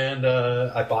 And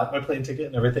I bought my plane ticket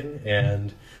and everything,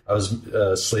 and I was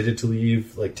slated to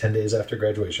leave like 10 days after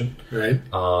graduation. Right.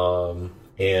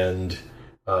 And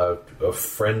a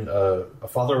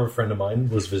father of a friend of mine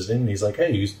was visiting, and he's like,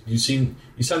 "Hey, you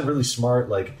sound really smart.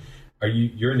 Like,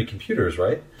 you're into computers,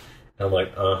 right?" And I'm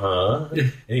like, "Uh-huh."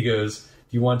 And he goes,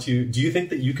 Do you think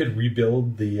that you could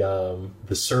rebuild the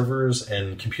servers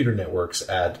and computer networks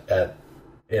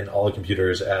and all the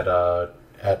computers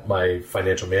at my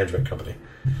financial management company?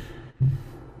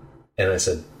 And I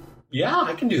said, yeah,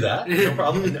 I can do that. No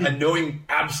problem. And knowing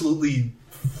absolutely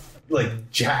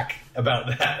like jack about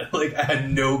that. Like I had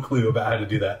no clue about how to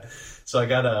do that. So I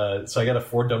got a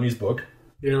For Dummies book.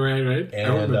 Yeah, right.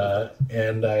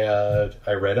 And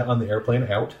I read it on the airplane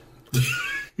out.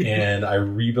 And I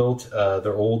rebuilt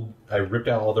I ripped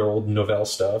out all their old Novell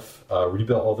stuff,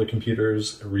 rebuilt all their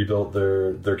computers, rebuilt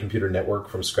their computer network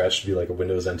from scratch to be like a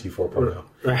Windows NT 4.0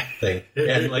 thing.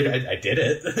 And like I did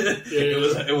it.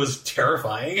 It was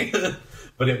terrifying,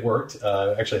 but it worked.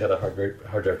 Actually had a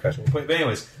hard drive crash at one point. But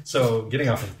anyways, so getting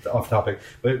off topic,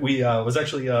 but we was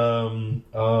actually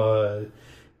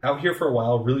out here for a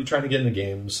while, really trying to get into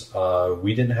games.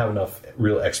 We didn't have enough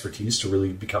real expertise to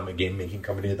really become a game-making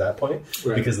company at that point,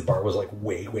 because the bar was like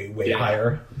way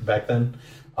higher back then.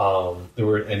 There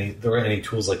weren't any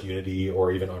tools like Unity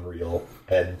or even Unreal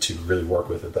and to really work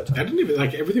with at that time. I didn't even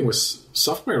everything was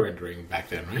software rendering back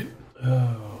then, right?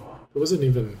 Oh, it wasn't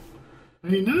even.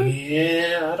 99?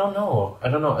 Yeah, I don't know.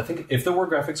 I think if there were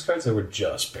graphics cards, they were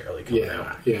just barely coming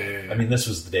out. Yeah. I mean, this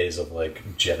was the days of like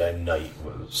Jedi Knight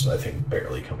was, I think,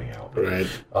 barely coming out. Right.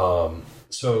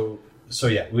 So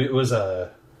yeah, it was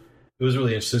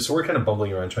really interesting. So we're kind of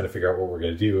bumbling around trying to figure out what we're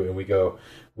going to do, and we go,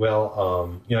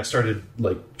 well, I started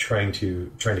like trying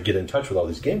to get in touch with all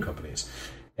these game companies,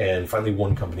 and finally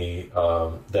one company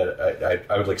that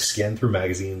I would like scan through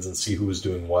magazines and see who was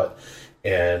doing what.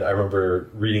 And I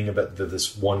remember reading about that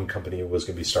this one company was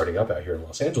going to be starting up out here in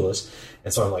Los Angeles,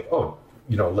 and so I'm like, oh,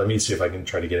 let me see if I can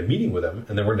try to get a meeting with them.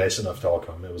 And they were nice enough to all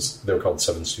come. They were called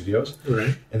 7 Studios,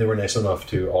 right? And they were nice enough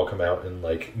to all come out and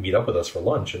like meet up with us for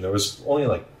lunch. And there was only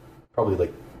there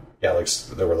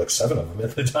were like 7 of them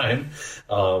at the time,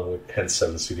 hence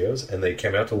 7 Studios. And they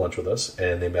came out to lunch with us,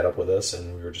 and they met up with us,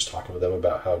 and we were just talking with them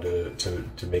about how to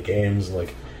make games and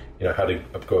like, how to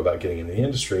go about getting into the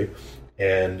industry.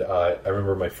 And I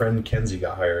remember my friend Kenzie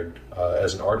got hired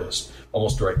as an artist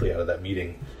almost directly out of that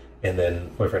meeting. And then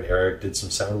my friend Eric did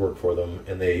some sound work for them,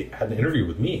 and they had an interview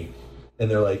with me. And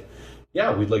they're like,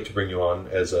 yeah, we'd like to bring you on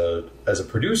as a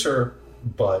producer,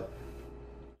 but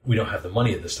we don't have the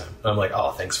money at this time. And I'm like,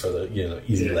 oh, thanks for the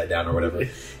easy letdown or whatever.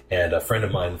 And a friend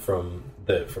of mine from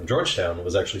Georgetown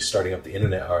was actually starting up the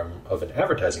internet arm of an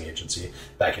advertising agency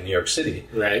back in New York City.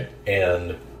 Right.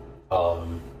 And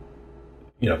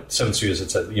 7 Studios had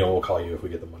said, we'll call you if we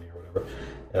get the money or whatever.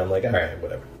 And I'm like, all right,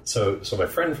 whatever. So my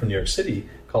friend from New York City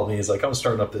called me. He's like, I'm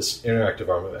starting up this interactive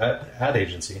arm of ad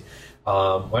agency.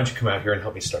 Why don't you come out here and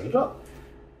help me start it up?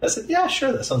 I said, yeah,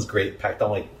 sure. That sounds great. Packed all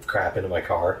my crap into my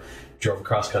car, drove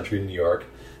across country to New York,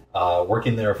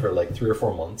 working there for like 3 or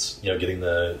 4 months, getting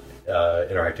the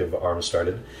interactive arm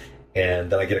started.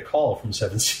 And then I get a call from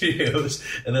 7 Studios,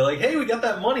 and they're like, hey, we got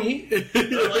that money. And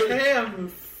I'm like, hey,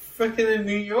 I'm freaking in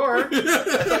New York.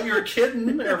 I thought you were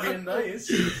kidding or being nice.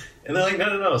 And they're like,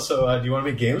 no. So do you want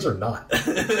to make games or not?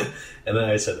 And then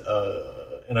I said,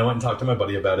 and I went and talked to my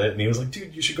buddy about it, and he was like,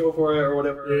 dude, you should go for it or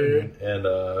whatever. Yeah. And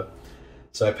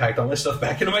so I packed all my stuff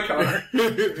back into my car,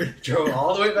 drove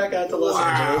all the way back out to Los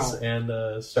Angeles,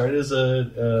 and started as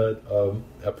a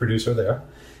producer there.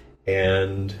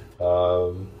 And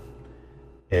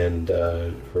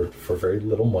for very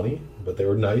little money, but they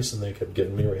were nice, and they kept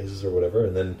giving me raises or whatever.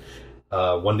 And then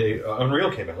one day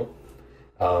Unreal came out.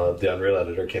 The Unreal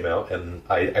editor came out, and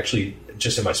I actually,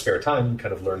 just in my spare time,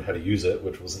 kind of learned how to use it,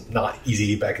 which was not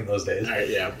easy back in those days.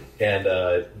 Yeah. And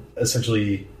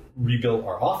essentially rebuilt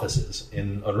our offices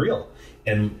in Unreal.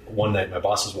 And one night my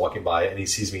boss is walking by, and he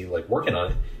sees me like working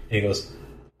on it, and he goes,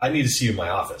 I need to see you in my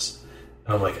office.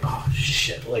 And I'm like, oh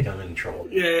shit, like I'm in trouble.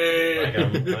 Yeah. Like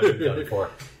I'm done for.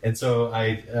 And so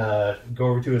I go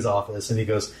over to his office, and he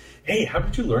goes, hey, how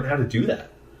did you learn how to do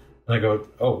that? And I go,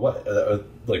 oh, what?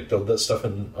 Like build that stuff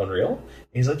in Unreal?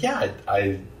 And he's like, yeah.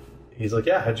 He's like,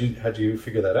 yeah. How'd you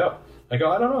figure that out? I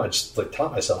go, I don't know. I just like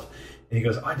taught myself. And he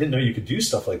goes, I didn't know you could do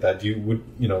stuff like that.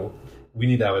 We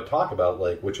need to have a talk about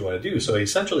like what you want to do. So he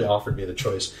essentially offered me the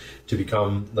choice to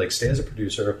become like stay as a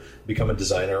producer, become a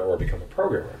designer, or become a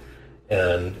programmer.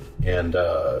 And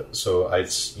so I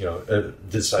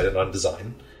decided on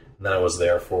design, and then I was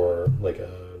there for like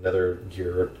another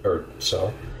year or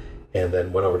so. And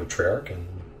then went over to Treyarch, and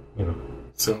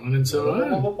so on and so on.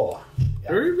 Blah, blah, blah. Yeah.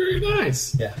 Very, very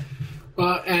nice. Yeah.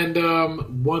 And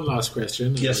one last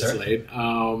question. Yes, sir. Late.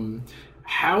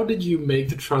 How did you make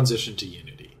the transition to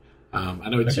Unity? I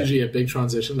know it's usually a big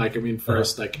transition.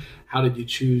 First, how did you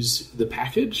choose the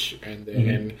package? And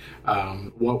then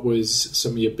what was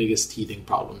some of your biggest teething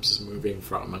problems moving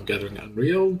from, I'm gathering,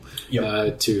 Unreal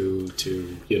to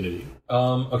Unity?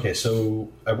 Okay, so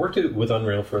I worked with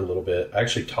Unreal for a little bit. I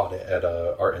actually taught it at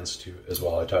Art Institute as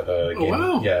well. I taught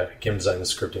game design and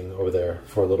scripting over there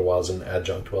for a little while as an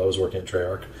adjunct while I was working at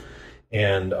Treyarch.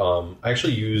 And I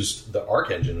actually used the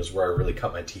Arc engine is where I really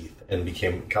cut my teeth and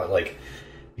became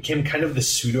kind of the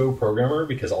pseudo programmer,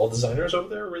 because all designers over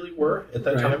there really were at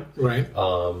that time. Right.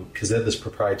 Because they had this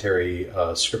proprietary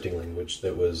scripting language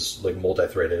that was like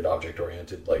multi-threaded,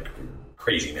 object-oriented, like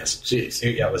craziness. Jeez.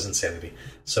 It was insanity.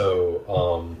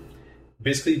 So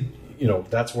basically,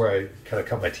 that's where I kind of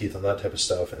cut my teeth on that type of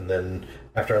stuff. And then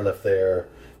after I left there,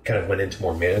 kind of went into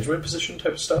more management position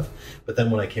type of stuff. But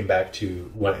then when I came back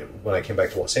to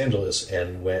Los Angeles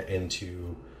and went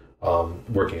into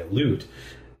working at Loot,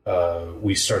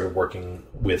 we started working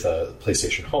with a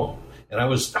PlayStation Home, and I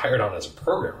was hired on as a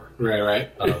programmer. Right.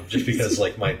 Just because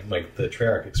like the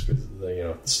Treyarch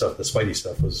experience, stuff, the Spidey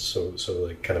stuff was so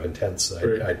like kind of intense.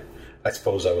 I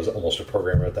suppose I was almost a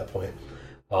programmer at that point.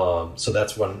 So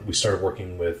that's when we started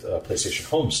working with PlayStation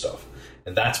Home stuff,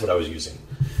 and that's what I was using.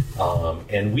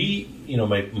 And we,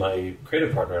 my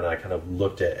creative partner and I kind of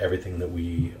looked at everything that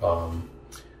we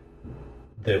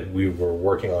were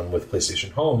working on with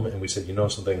PlayStation Home, and we said,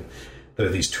 something, there are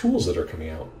these tools that are coming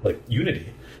out, like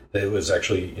Unity, that was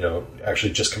actually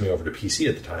just coming over to PC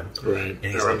at the time. Right.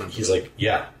 And he's like,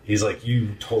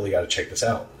 you totally got to check this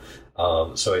out.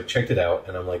 So I checked it out,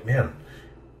 and I'm like, man,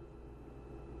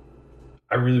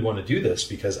 I really want to do this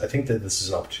because I think that this is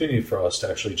an opportunity for us to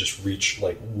actually just reach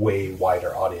like way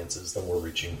wider audiences than we're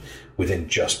reaching within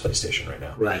just PlayStation right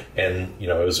now. Right. And it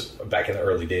was back in the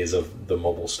early days of the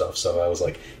mobile stuff, so I was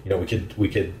like, we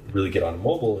could really get on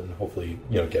mobile and hopefully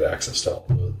get access to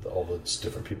all those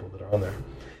different people that are on there.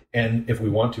 And if we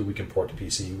want to, we can port to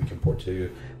PC, we can port to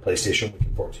PlayStation, we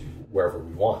can port to wherever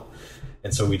we want.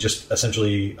 And so we just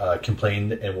essentially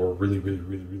complained and were really, really,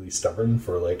 really, really stubborn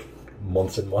for like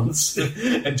months and months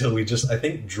until we just, I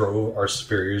think, drove our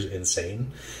superiors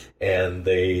insane, and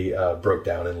they broke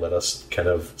down and let us kind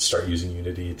of start using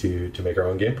Unity to make our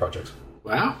own game projects.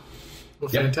 Wow. Well,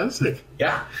 fantastic.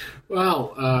 Yeah.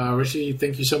 Well, Richie,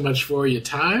 thank you so much for your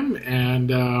time,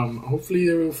 and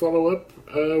hopefully we'll follow up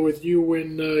with you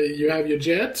when you have your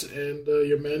jet and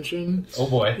your mansion. Oh,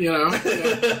 boy. And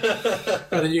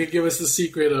then you can give us the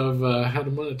secret of how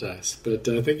to monetize. But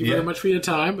thank you very much for your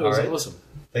time. It was awesome.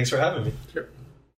 Thanks for having me. Sure.